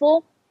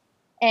hopeful.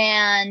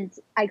 And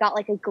I got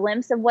like a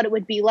glimpse of what it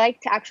would be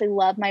like to actually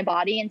love my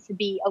body and to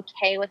be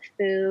okay with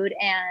food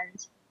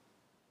and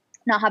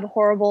not have a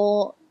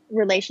horrible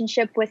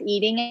relationship with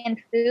eating and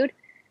food.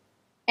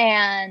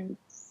 And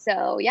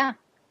so, yeah.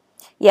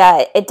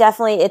 Yeah, it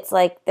definitely, it's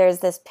like there's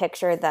this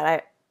picture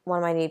that one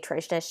of my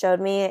nutritionists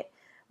showed me,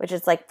 which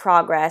is like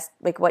progress,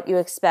 like what you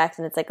expect,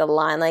 and it's like a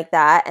line like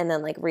that, and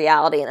then like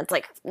reality, and it's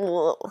like,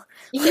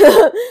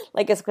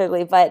 like as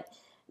quickly. But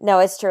no,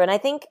 it's true. And I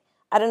think,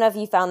 I don't know if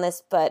you found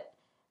this, but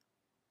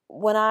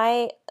when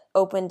I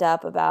opened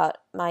up about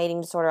my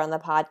eating disorder on the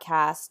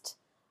podcast,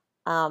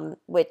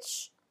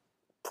 which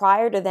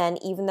prior to then,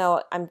 even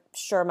though I'm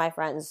sure my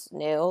friends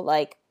knew,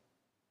 like,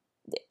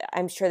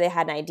 I'm sure they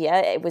had an idea,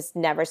 it was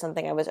never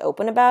something I was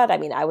open about. I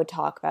mean, I would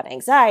talk about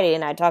anxiety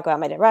and I'd talk about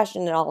my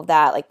depression and all of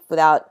that, like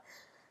without,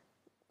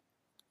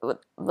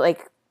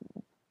 like,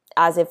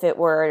 as if it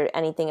were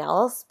anything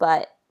else.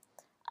 But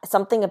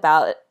something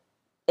about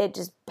it,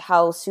 just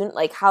how soon,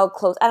 like how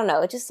close, I don't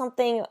know, it's just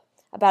something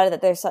about it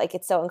that there's like,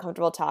 it's so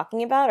uncomfortable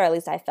talking about, or at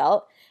least I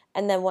felt.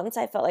 And then once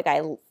I felt like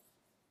I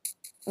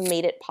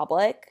made it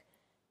public,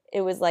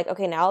 it was like,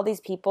 okay, now all these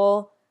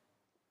people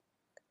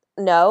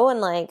know, and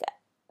like,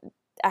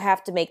 I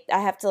have to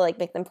like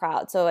make them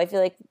proud. So I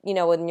feel like, you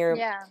know, when your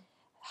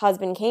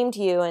husband came to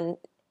you and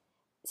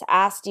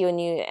asked you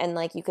and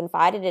like you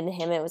confided in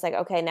him, it was like,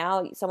 okay,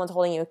 now someone's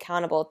holding you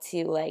accountable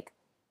to like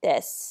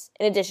this,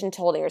 in addition to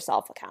holding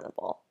yourself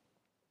accountable.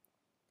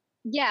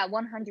 Yeah,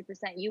 100%.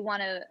 You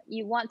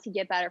want to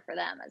get better for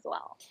them as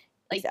well.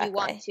 Like, exactly. You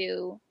want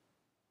to,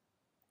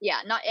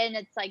 and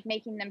it's like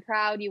making them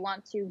proud. You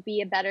want to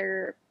be a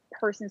better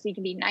person so you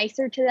can be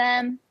nicer to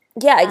them.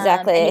 Yeah,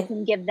 exactly. And you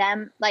can give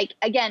them, like,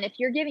 again, if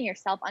you're giving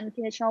yourself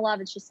unconditional love,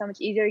 it's just so much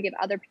easier to give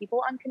other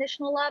people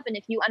unconditional love. And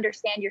if you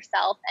understand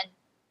yourself and,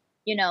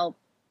 you know,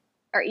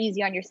 are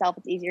easy on yourself,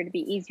 it's easier to be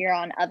easier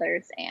on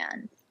others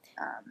and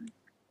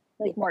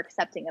like more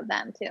accepting of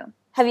them too.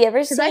 Have you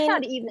ever seen? Because I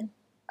thought even.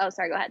 Oh,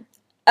 sorry. Go ahead.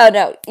 Oh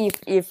no,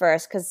 you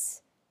first,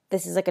 because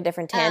this is like a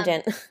different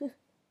tangent.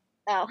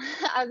 I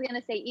was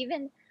gonna say,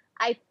 even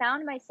I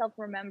found myself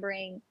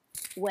remembering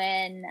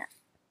when,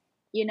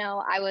 you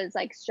know, I was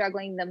like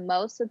struggling the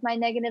most with my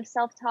negative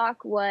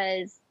self-talk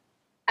was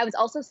I was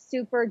also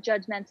super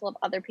judgmental of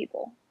other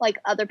people, like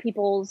other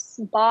people's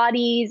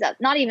bodies.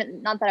 Not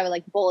that I would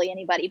like bully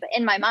anybody, but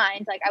in my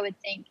mind, like I would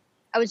think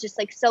I was just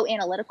like so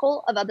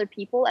analytical of other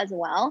people as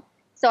well.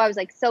 So I was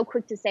like so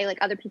quick to say like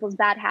other people's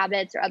bad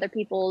habits or other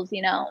people's,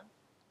 you know,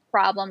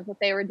 problems that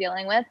they were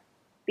dealing with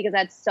because I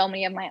had so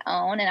many of my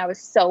own, and I was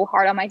so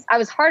hard on I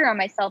was harder on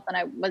myself than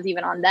I was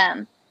even on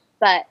them.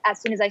 But as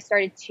soon as I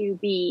started to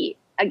be,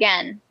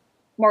 again,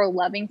 more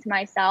loving to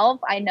myself,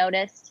 I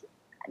noticed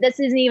this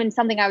isn't even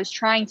something I was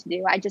trying to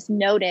do. I just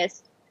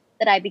noticed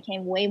that I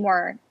became way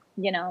more,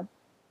 you know,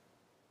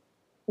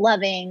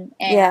 loving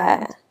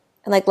and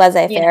and like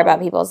laissez-faire about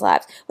people's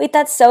lives. Wait,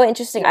 that's so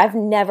interesting. I've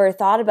never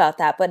thought about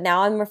that, but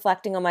now I'm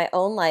reflecting on my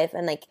own life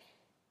and like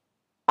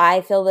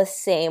I feel the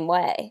same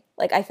way.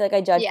 Like I feel like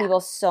I judge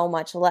people so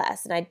much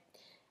less, and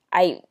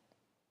I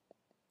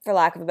for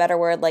lack of a better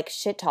word, like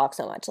shit talk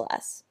so much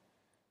less.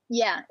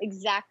 Yeah,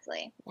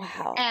 exactly.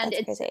 Wow, and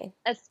that's it's crazy.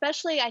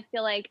 Especially, I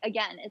feel like,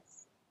 again,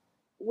 it's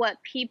what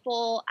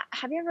people.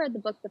 Have you ever read the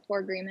book The Four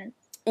Agreements?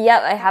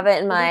 Yep, I have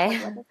it in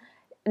my.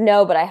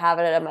 No, but I have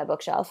it on my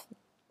bookshelf.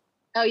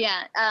 Oh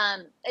yeah,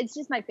 it's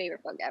just my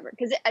favorite book ever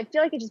because I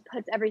feel like it just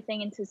puts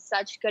everything into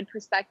such good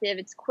perspective.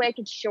 It's quick,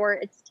 it's short,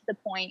 it's to the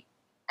point,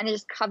 and it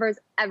just covers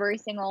every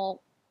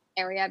single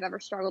area I've ever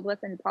struggled with,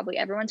 and probably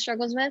everyone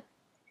struggles with.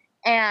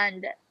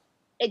 And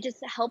it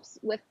just helps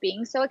with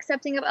being so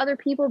accepting of other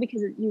people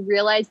because you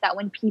realize that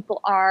when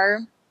people are,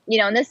 you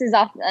know, and this is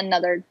on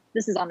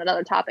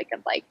another topic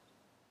of like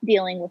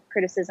dealing with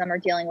criticism or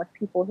dealing with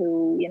people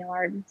who, you know,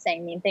 are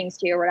saying mean things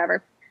to you or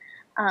whatever.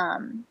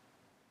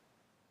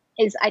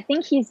 Is I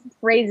think he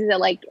phrases it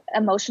like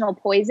emotional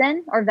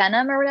poison or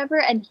venom or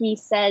whatever. And he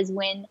says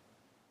when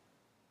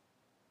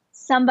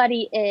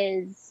somebody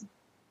is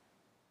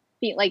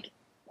being like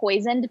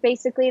poisoned,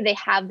 basically, they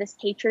have this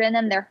hatred in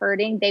them, they're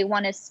hurting, they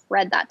want to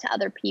spread that to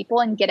other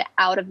people and get it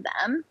out of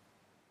them.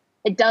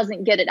 It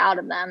doesn't get it out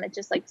of them, it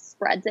just like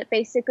spreads it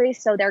basically.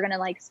 So they're going to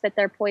like spit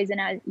their poison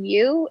at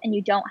you, and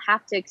you don't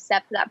have to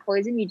accept that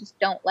poison, you just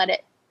don't let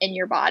it in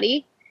your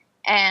body.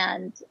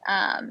 And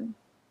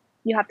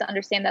you have to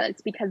understand that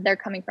it's because they're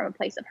coming from a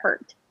place of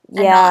hurt.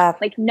 Yeah.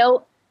 Like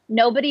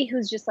nobody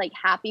who's just like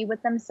happy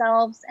with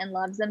themselves and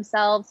loves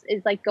themselves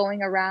is like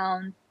going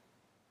around,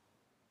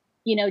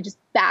 you know, just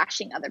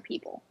bashing other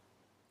people.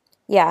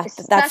 Yeah,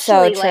 that's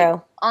so true.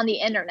 Like, on the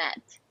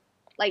internet.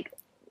 Like,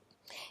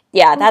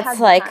 yeah, that's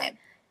like,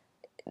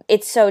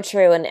 it's so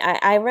true. And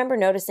I remember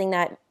noticing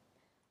that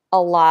a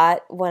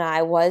lot when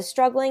I was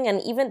struggling.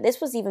 And even, this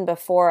was even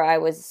before I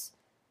was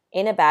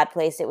in a bad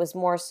place. It was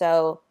more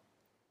so,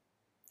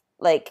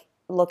 like,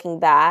 looking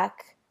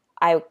back,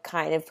 I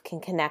kind of can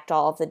connect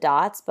all of the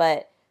dots.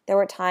 But there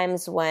were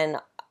times when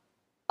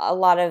a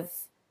lot of,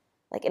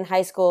 like, in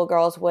high school,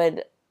 girls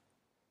would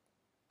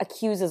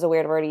accuse is a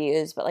weird word to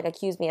use, but like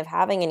accuse me of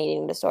having an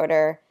eating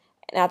disorder.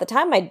 And at the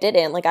time I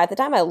didn't. Like at the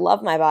time I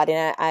loved my body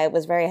and I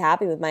was very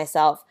happy with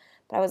myself.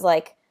 But I was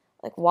like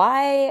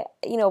why,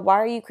 you know, why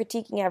are you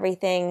critiquing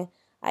everything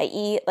I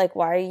eat? Like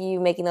why are you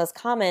making those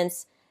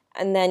comments?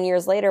 And then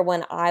years later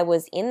when I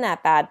was in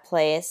that bad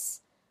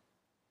place,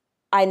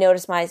 I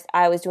noticed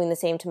I was doing the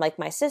same to like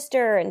my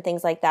sister and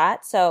things like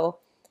that. So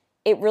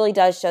it really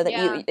does show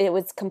that it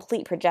was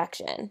complete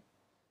projection.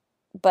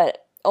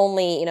 But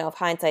only, you know, if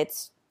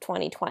hindsight's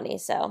 2020,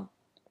 so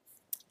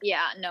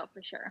yeah, no,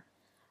 for sure.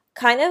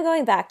 Kind of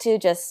going back to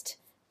just,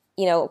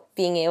 you know,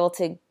 being able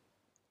to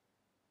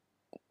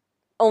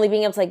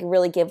like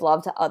really give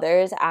love to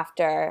others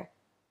after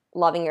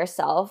loving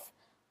yourself.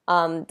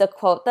 The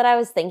quote that I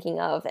was thinking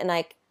of, and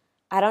like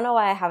I don't know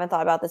why I haven't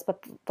thought about this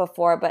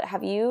before, but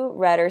have you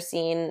read or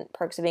seen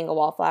Perks of Being a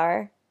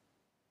Wallflower?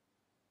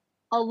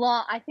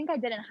 I think I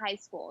did in high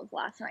school was the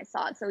last time I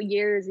saw it, so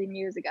years and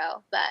years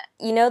ago. But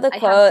you know the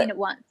quote, I have seen it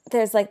once.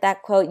 There's like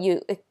that quote,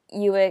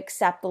 you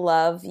accept the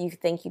love you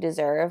think you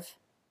deserve.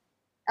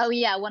 Oh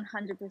yeah,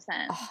 100%.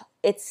 Oh,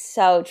 it's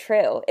so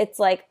true. It's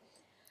like,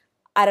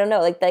 I don't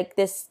know, like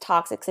this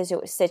toxic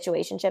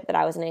situationship that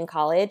I was in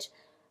college.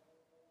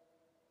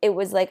 It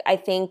was like, I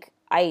think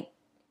I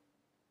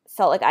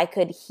felt like I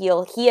could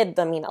heal. He had,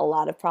 I mean, a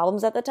lot of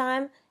problems at the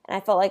time, and I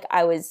felt like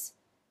I was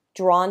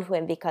drawn to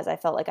him because I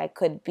felt like I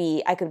could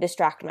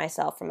distract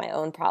myself from my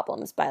own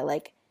problems by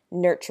like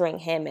nurturing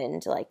him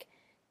and like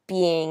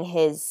being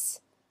his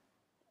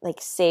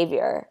like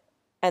savior.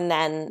 And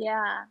then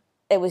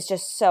it was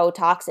just so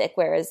toxic,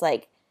 whereas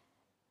like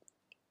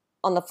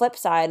on the flip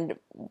side,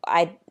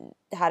 I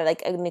had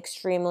like an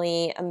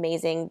extremely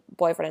amazing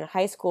boyfriend in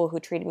high school who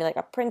treated me like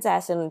a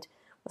princess and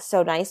was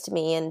so nice to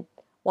me. And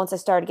once I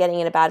started getting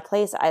in a bad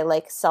place, I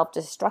like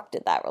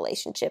self-destructed that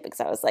relationship because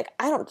I was like,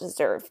 I don't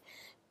deserve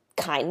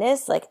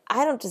kindness. Like,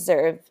 I don't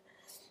deserve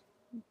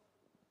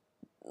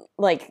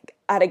like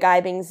at a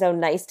guy being so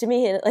nice to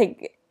me. And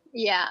like,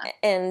 Yeah.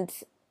 And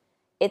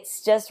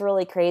it's just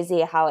really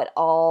crazy how it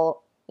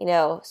all, you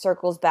know,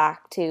 circles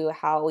back to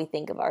how we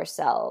think of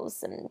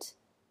ourselves and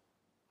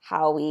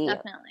how we,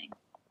 Definitely.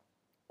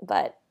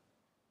 but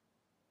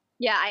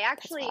yeah, I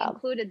actually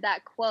included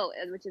that quote,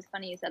 which is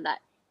funny you said that,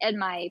 in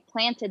my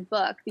planted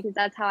book, because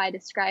that's how I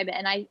describe it.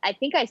 And I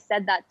think I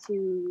said that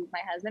to my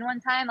husband one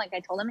time. Like, I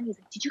told him, and he's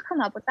like, did you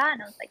come up with that?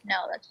 And I was like, no,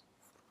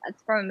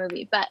 that's from a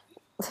movie. But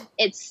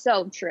it's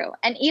so true.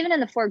 And even in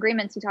the 4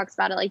 Agreements, he talks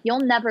about it. Like, you'll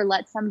never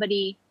let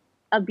somebody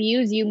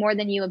abuse you more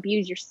than you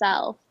abuse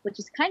yourself, which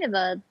is kind of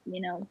a,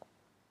 you know,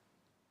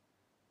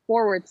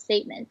 forward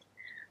statement.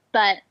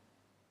 But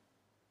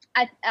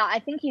I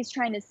think he's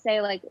trying to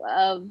say, like,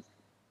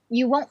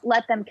 you won't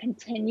let them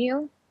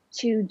continue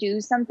to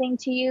do something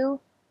to you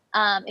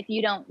if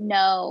you don't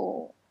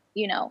know,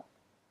 you know,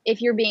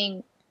 if you're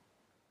being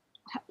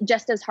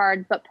just as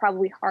hard but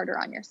probably harder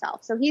on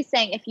yourself. So he's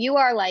saying if you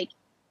are like,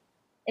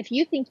 if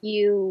you think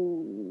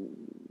you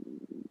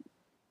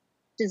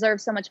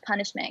deserve so much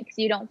punishment because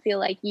you don't feel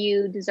like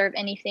you deserve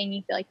anything,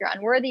 you feel like you're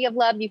unworthy of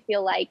love, you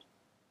feel like,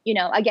 you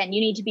know, again,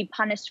 you need to be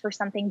punished for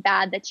something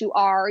bad that you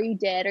are or you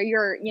did, or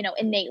you're, you know,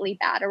 innately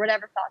bad, or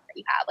whatever thoughts that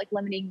you have, like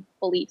limiting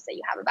beliefs that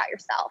you have about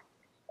yourself.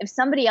 If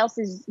somebody else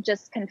is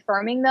just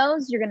confirming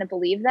those, you're going to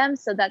believe them,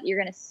 so that you're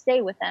going to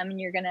stay with them,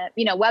 and you're going to,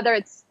 you know, whether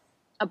it's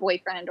a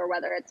boyfriend or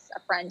whether it's a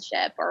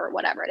friendship or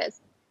whatever it is,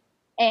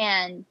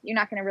 and you're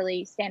not going to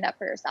really stand up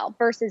for yourself.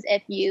 Versus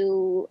if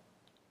you,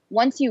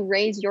 once you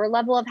raise your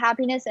level of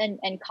happiness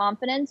and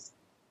confidence,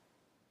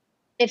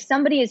 if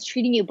somebody is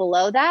treating you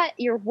below that,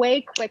 you're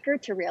way quicker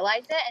to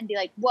realize it and be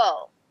like,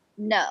 whoa,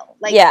 no.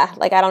 Like, yeah,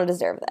 like, I don't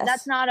deserve this.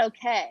 That's not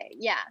okay.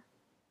 Yeah.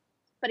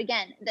 But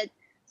again,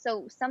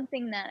 so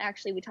something that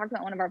actually we talked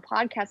about one of our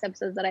podcast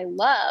episodes that I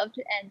loved,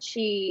 and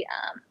she,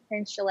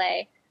 in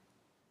Chile,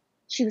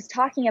 she was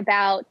talking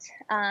about,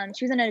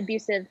 she was in an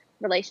abusive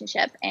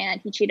relationship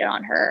and he cheated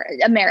on her,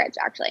 a marriage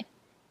actually.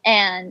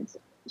 And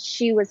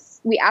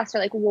we asked her,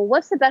 like, well,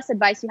 what's the best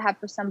advice you have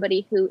for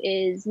somebody who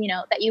is, you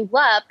know, that you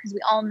love? Because we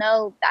all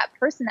know that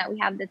person that we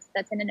have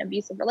that's in an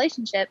abusive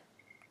relationship,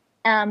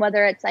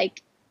 whether it's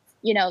like,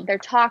 you know, they're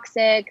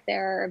toxic,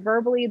 they're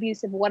verbally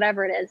abusive,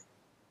 whatever it is.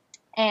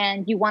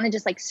 And you want to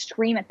just like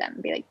scream at them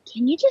and be like,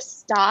 can you just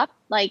stop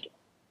like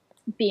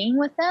being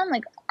with them?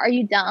 Like, are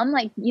you dumb?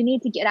 Like, you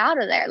need to get out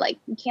of there. Like,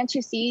 can't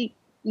you see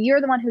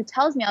you're the one who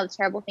tells me all the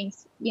terrible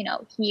things, you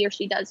know, he or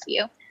she does to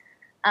you.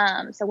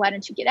 So why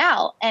don't you get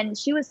out? And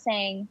she was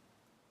saying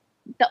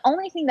the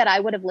only thing that I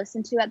would have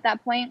listened to at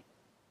that point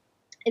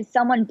is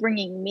someone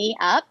bringing me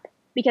up,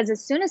 because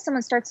as soon as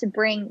someone starts to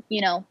bring,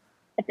 you know,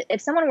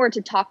 if someone were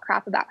to talk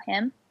crap about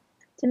him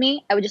to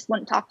me, I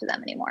wouldn't talk to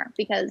them anymore,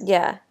 because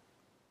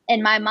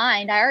in my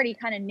mind, I already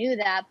kind of knew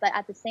that. But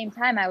at the same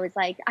time, I was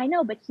like, I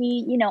know, but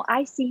he, you know,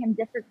 I see him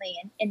differently,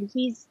 and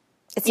he's,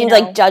 it seems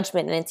like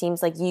judgment, and it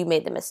seems like you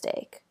made the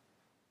mistake.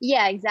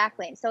 Yeah,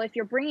 exactly. So if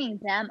you're bringing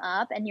them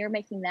up and you're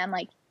making them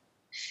like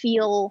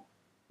feel,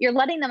 you're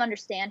letting them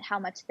understand how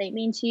much they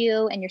mean to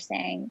you, and you're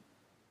saying,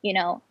 you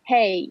know,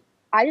 hey,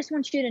 I just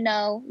want you to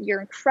know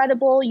you're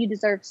incredible. You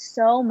deserve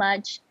so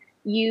much.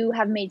 You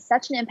have made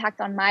such an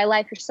impact on my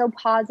life. You're so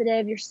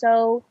positive. You're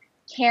so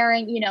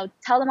caring. You know,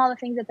 tell them all the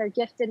things that they're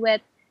gifted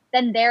with.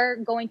 Then they're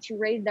going to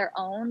raise their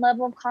own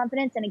level of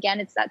confidence. And again,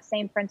 it's that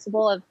same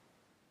principle of,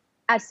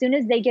 as soon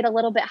as they get a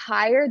little bit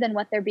higher than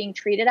what they're being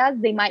treated as,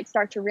 they might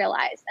start to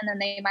realize, and then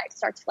they might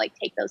start to like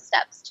take those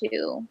steps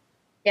to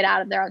get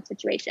out of their own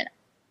situation.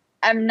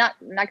 I'm not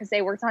gonna say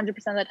it works 100% of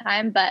the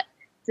time, but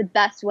it's the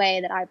best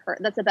way that I've heard.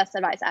 That's the best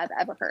advice I've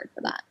ever heard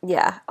for that.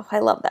 Yeah. Oh, I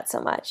love that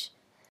so much.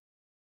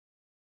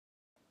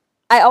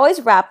 I always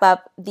wrap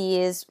up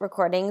these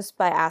recordings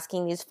by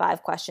asking these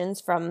 5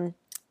 questions from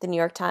the New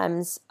York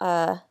Times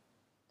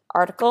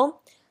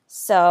article.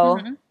 So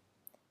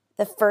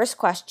the first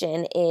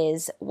question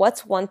is,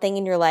 what's one thing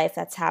in your life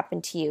that's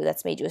happened to you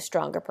that's made you a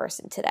stronger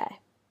person today?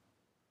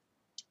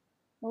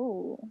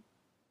 Oh.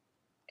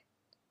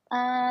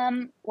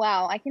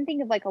 Wow. I can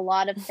think of like a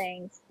lot of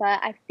things, but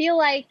I feel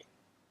like,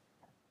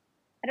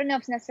 I don't know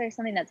if it's necessarily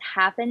something that's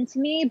happened to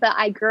me, but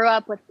I grew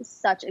up with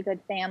such a good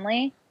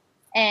family,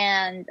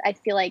 and I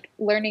feel like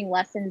learning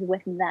lessons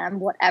with them,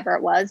 whatever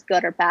it was,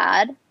 good or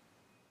bad,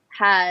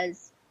 I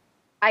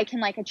can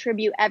like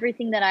attribute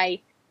everything that I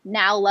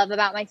now love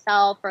about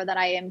myself or that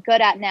I am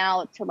good at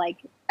now to like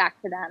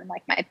back to them.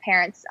 Like my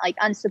parents, like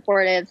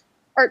unsupportive,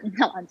 or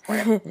not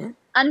unsupportive,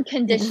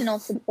 unconditional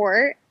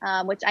support,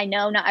 which I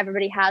know not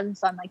everybody has. And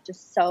so I'm like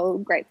just so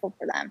grateful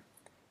for them.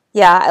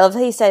 Yeah. I love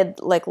how you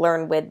said like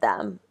learn with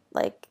them.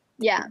 Like,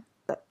 yeah.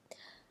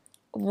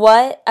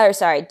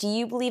 Do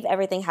you believe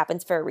everything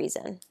happens for a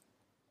reason?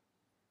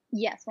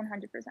 Yes,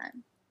 100%.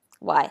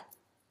 Why?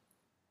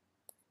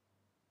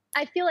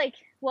 I feel like,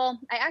 well,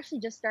 I actually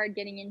just started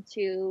getting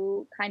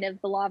into kind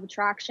of the law of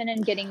attraction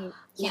and getting,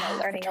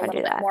 learning a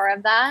little bit more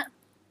of that.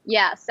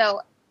 Yeah.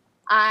 So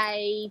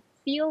I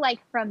feel like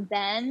from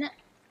then,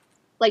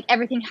 like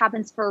everything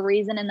happens for a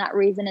reason. And that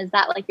reason is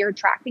that like you're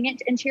attracting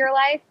it into your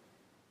life,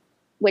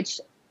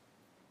 which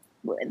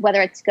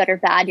whether it's good or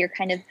bad, you're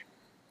kind of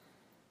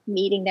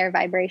meeting their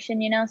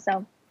vibration,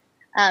 So,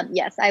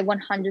 yes, I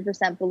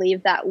 100%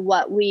 believe that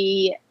what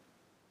we,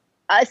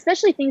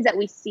 especially things that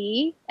we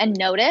see and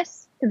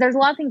notice, because there's a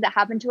lot of things that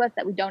happen to us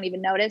that we don't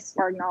even notice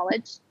or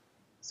acknowledge.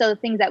 So the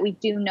things that we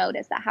do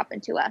notice that happen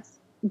to us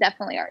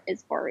definitely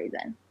is for a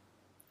reason.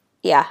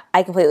 Yeah,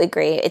 I completely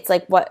agree. It's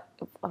like what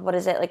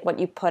is it? Like what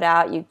you put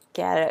out, you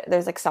get it.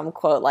 There's like some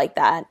quote like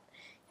that.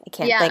 I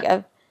can't think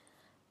of.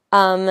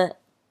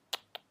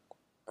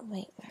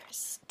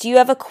 Do you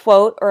have a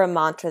quote or a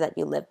mantra that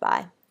you live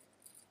by?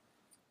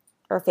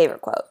 Or a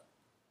favorite quote?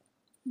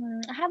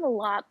 I have a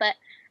lot, but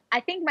I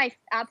think my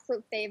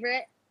absolute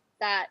favorite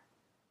that,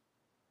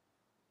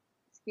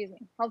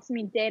 helps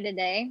me day to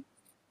day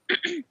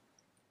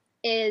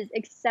is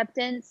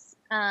acceptance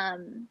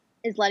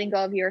is letting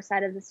go of your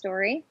side of the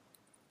story.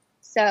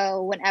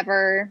 So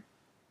whenever,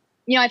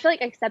 I feel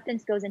like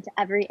acceptance goes into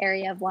every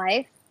area of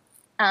life,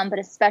 but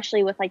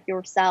especially with like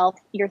yourself,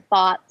 your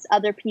thoughts,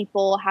 other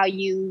people, how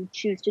you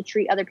choose to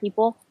treat other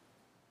people,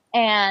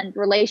 and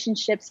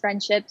relationships,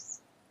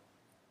 friendships.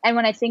 And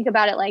when I think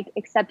about it, like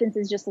acceptance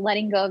is just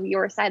letting go of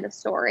your side of the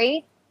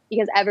story,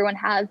 because everyone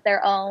has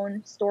their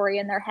own story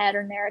in their head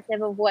or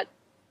narrative of what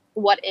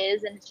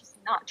is, and it's just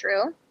not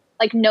true.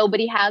 Like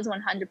nobody has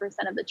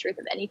 100% of the truth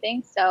of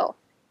anything. So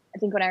I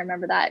think when I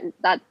remember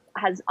that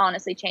has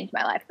honestly changed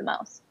my life the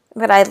most.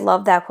 But I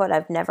love that quote.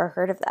 I've never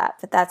heard of that,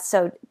 but that's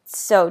so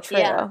true.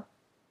 Yeah.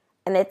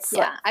 And it's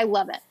I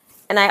love it.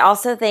 And I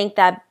also think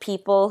that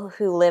people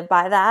who live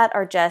by that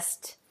are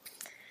just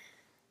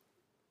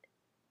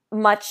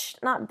much,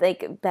 not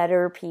like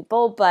better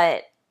people,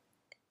 but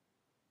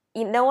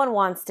no one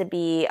wants to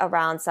be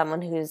around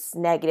someone who's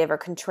negative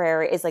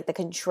or is like the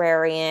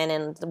contrarian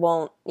and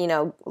won't,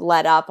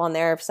 let up on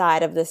their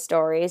side of the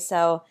story.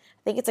 So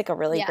I think it's like a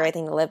really great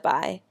thing to live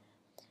by.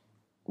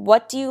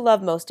 What do you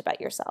love most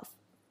about yourself?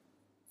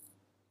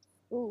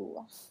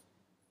 Ooh.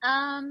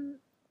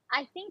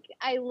 I think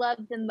I love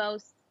the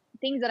most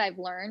things that I've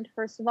learned,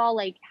 first of all,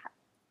 like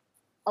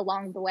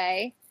along the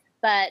way.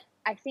 But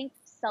I think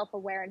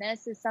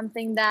self-awareness is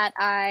something that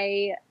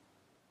I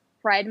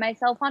pride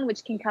myself on,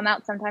 which can come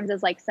out sometimes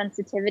as like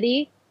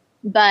sensitivity.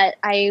 But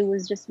I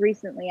was just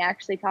recently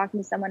actually talking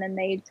to someone and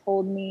they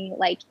told me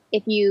like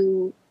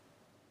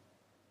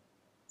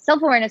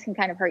self-awareness can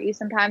kind of hurt you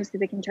sometimes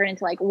because it can turn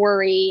into like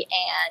worry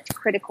and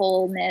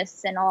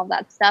criticalness and all of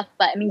that stuff.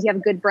 But it means you have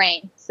a good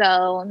brain.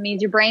 So it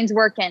means your brain's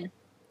working.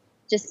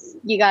 Just,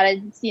 you got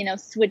to,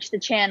 switch the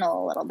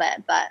channel a little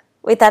bit. But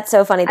wait, that's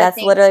so funny.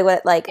 That's literally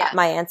what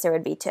my answer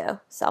would be too.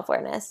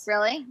 Self-awareness.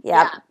 Really?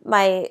 Yeah.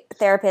 My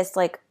therapist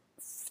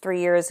 3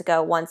 years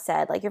ago once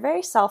said like, you're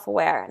very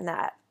self-aware, and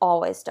that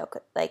always stuck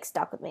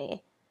with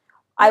me.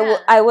 Yeah,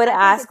 I would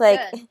ask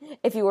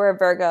if you were a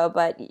Virgo,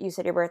 but you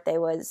said your birthday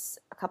was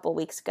a couple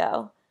weeks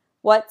ago.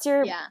 What's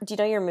do you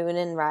know your moon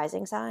and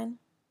rising sign?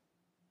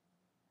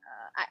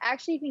 I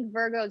actually think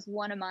Virgo is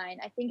one of mine.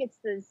 I think it's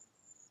the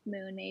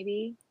moon,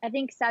 maybe. I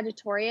think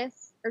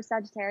Sagittarius.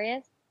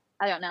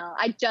 I don't know.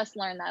 I just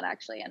learned that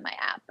actually in my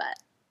app, but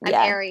I'm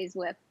Aries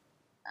with,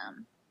 I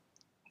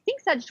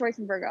think Sagittarius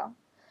and Virgo.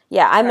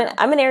 Yeah, I'm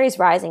an Aries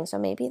rising, so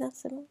maybe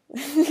that's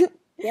it.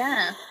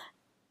 Yeah.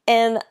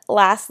 And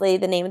lastly,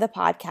 the name of the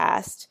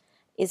podcast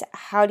is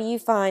How Do You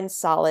Find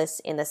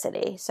Solace in the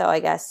City? So I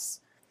guess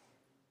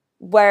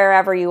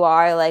wherever you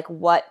are, like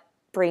what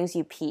brings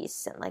you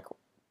peace and like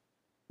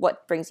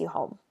what brings you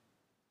home?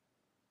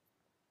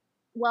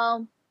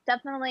 Well,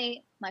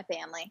 definitely my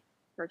family,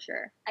 for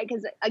sure.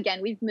 Because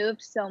again, we've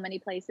moved so many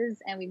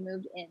places, and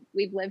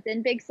we've lived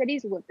in big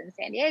cities. We lived in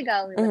San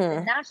Diego, we lived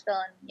in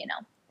Nashville,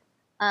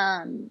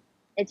 and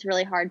it's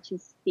really hard to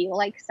feel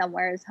like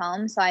somewhere is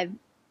home. So I've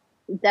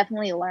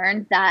definitely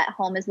learned that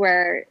home is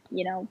where,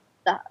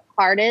 the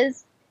heart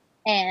is.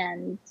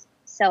 And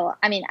so,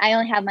 I mean, I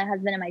only have my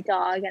husband and my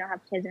dog. I don't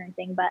have kids or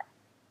anything, but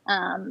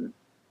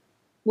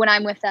when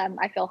I'm with them,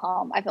 I feel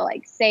home. I feel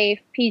like safe,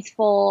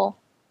 peaceful,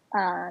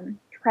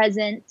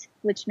 present,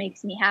 which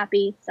makes me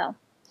happy. So,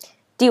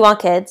 do you want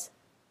kids?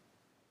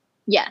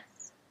 Yes.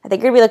 I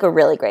think you're gonna be like a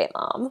really great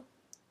mom.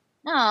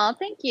 Oh,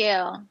 thank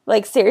you.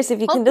 Like seriously,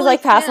 if you can just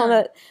like pass on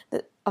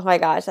the oh my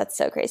gosh, that's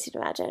so crazy to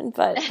imagine.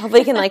 But hopefully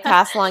you can like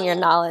pass along your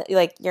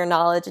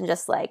knowledge and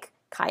just like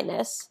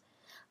kindness.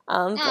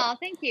 Oh,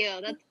 thank you.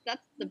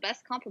 That's the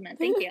best compliment.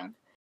 Thank you.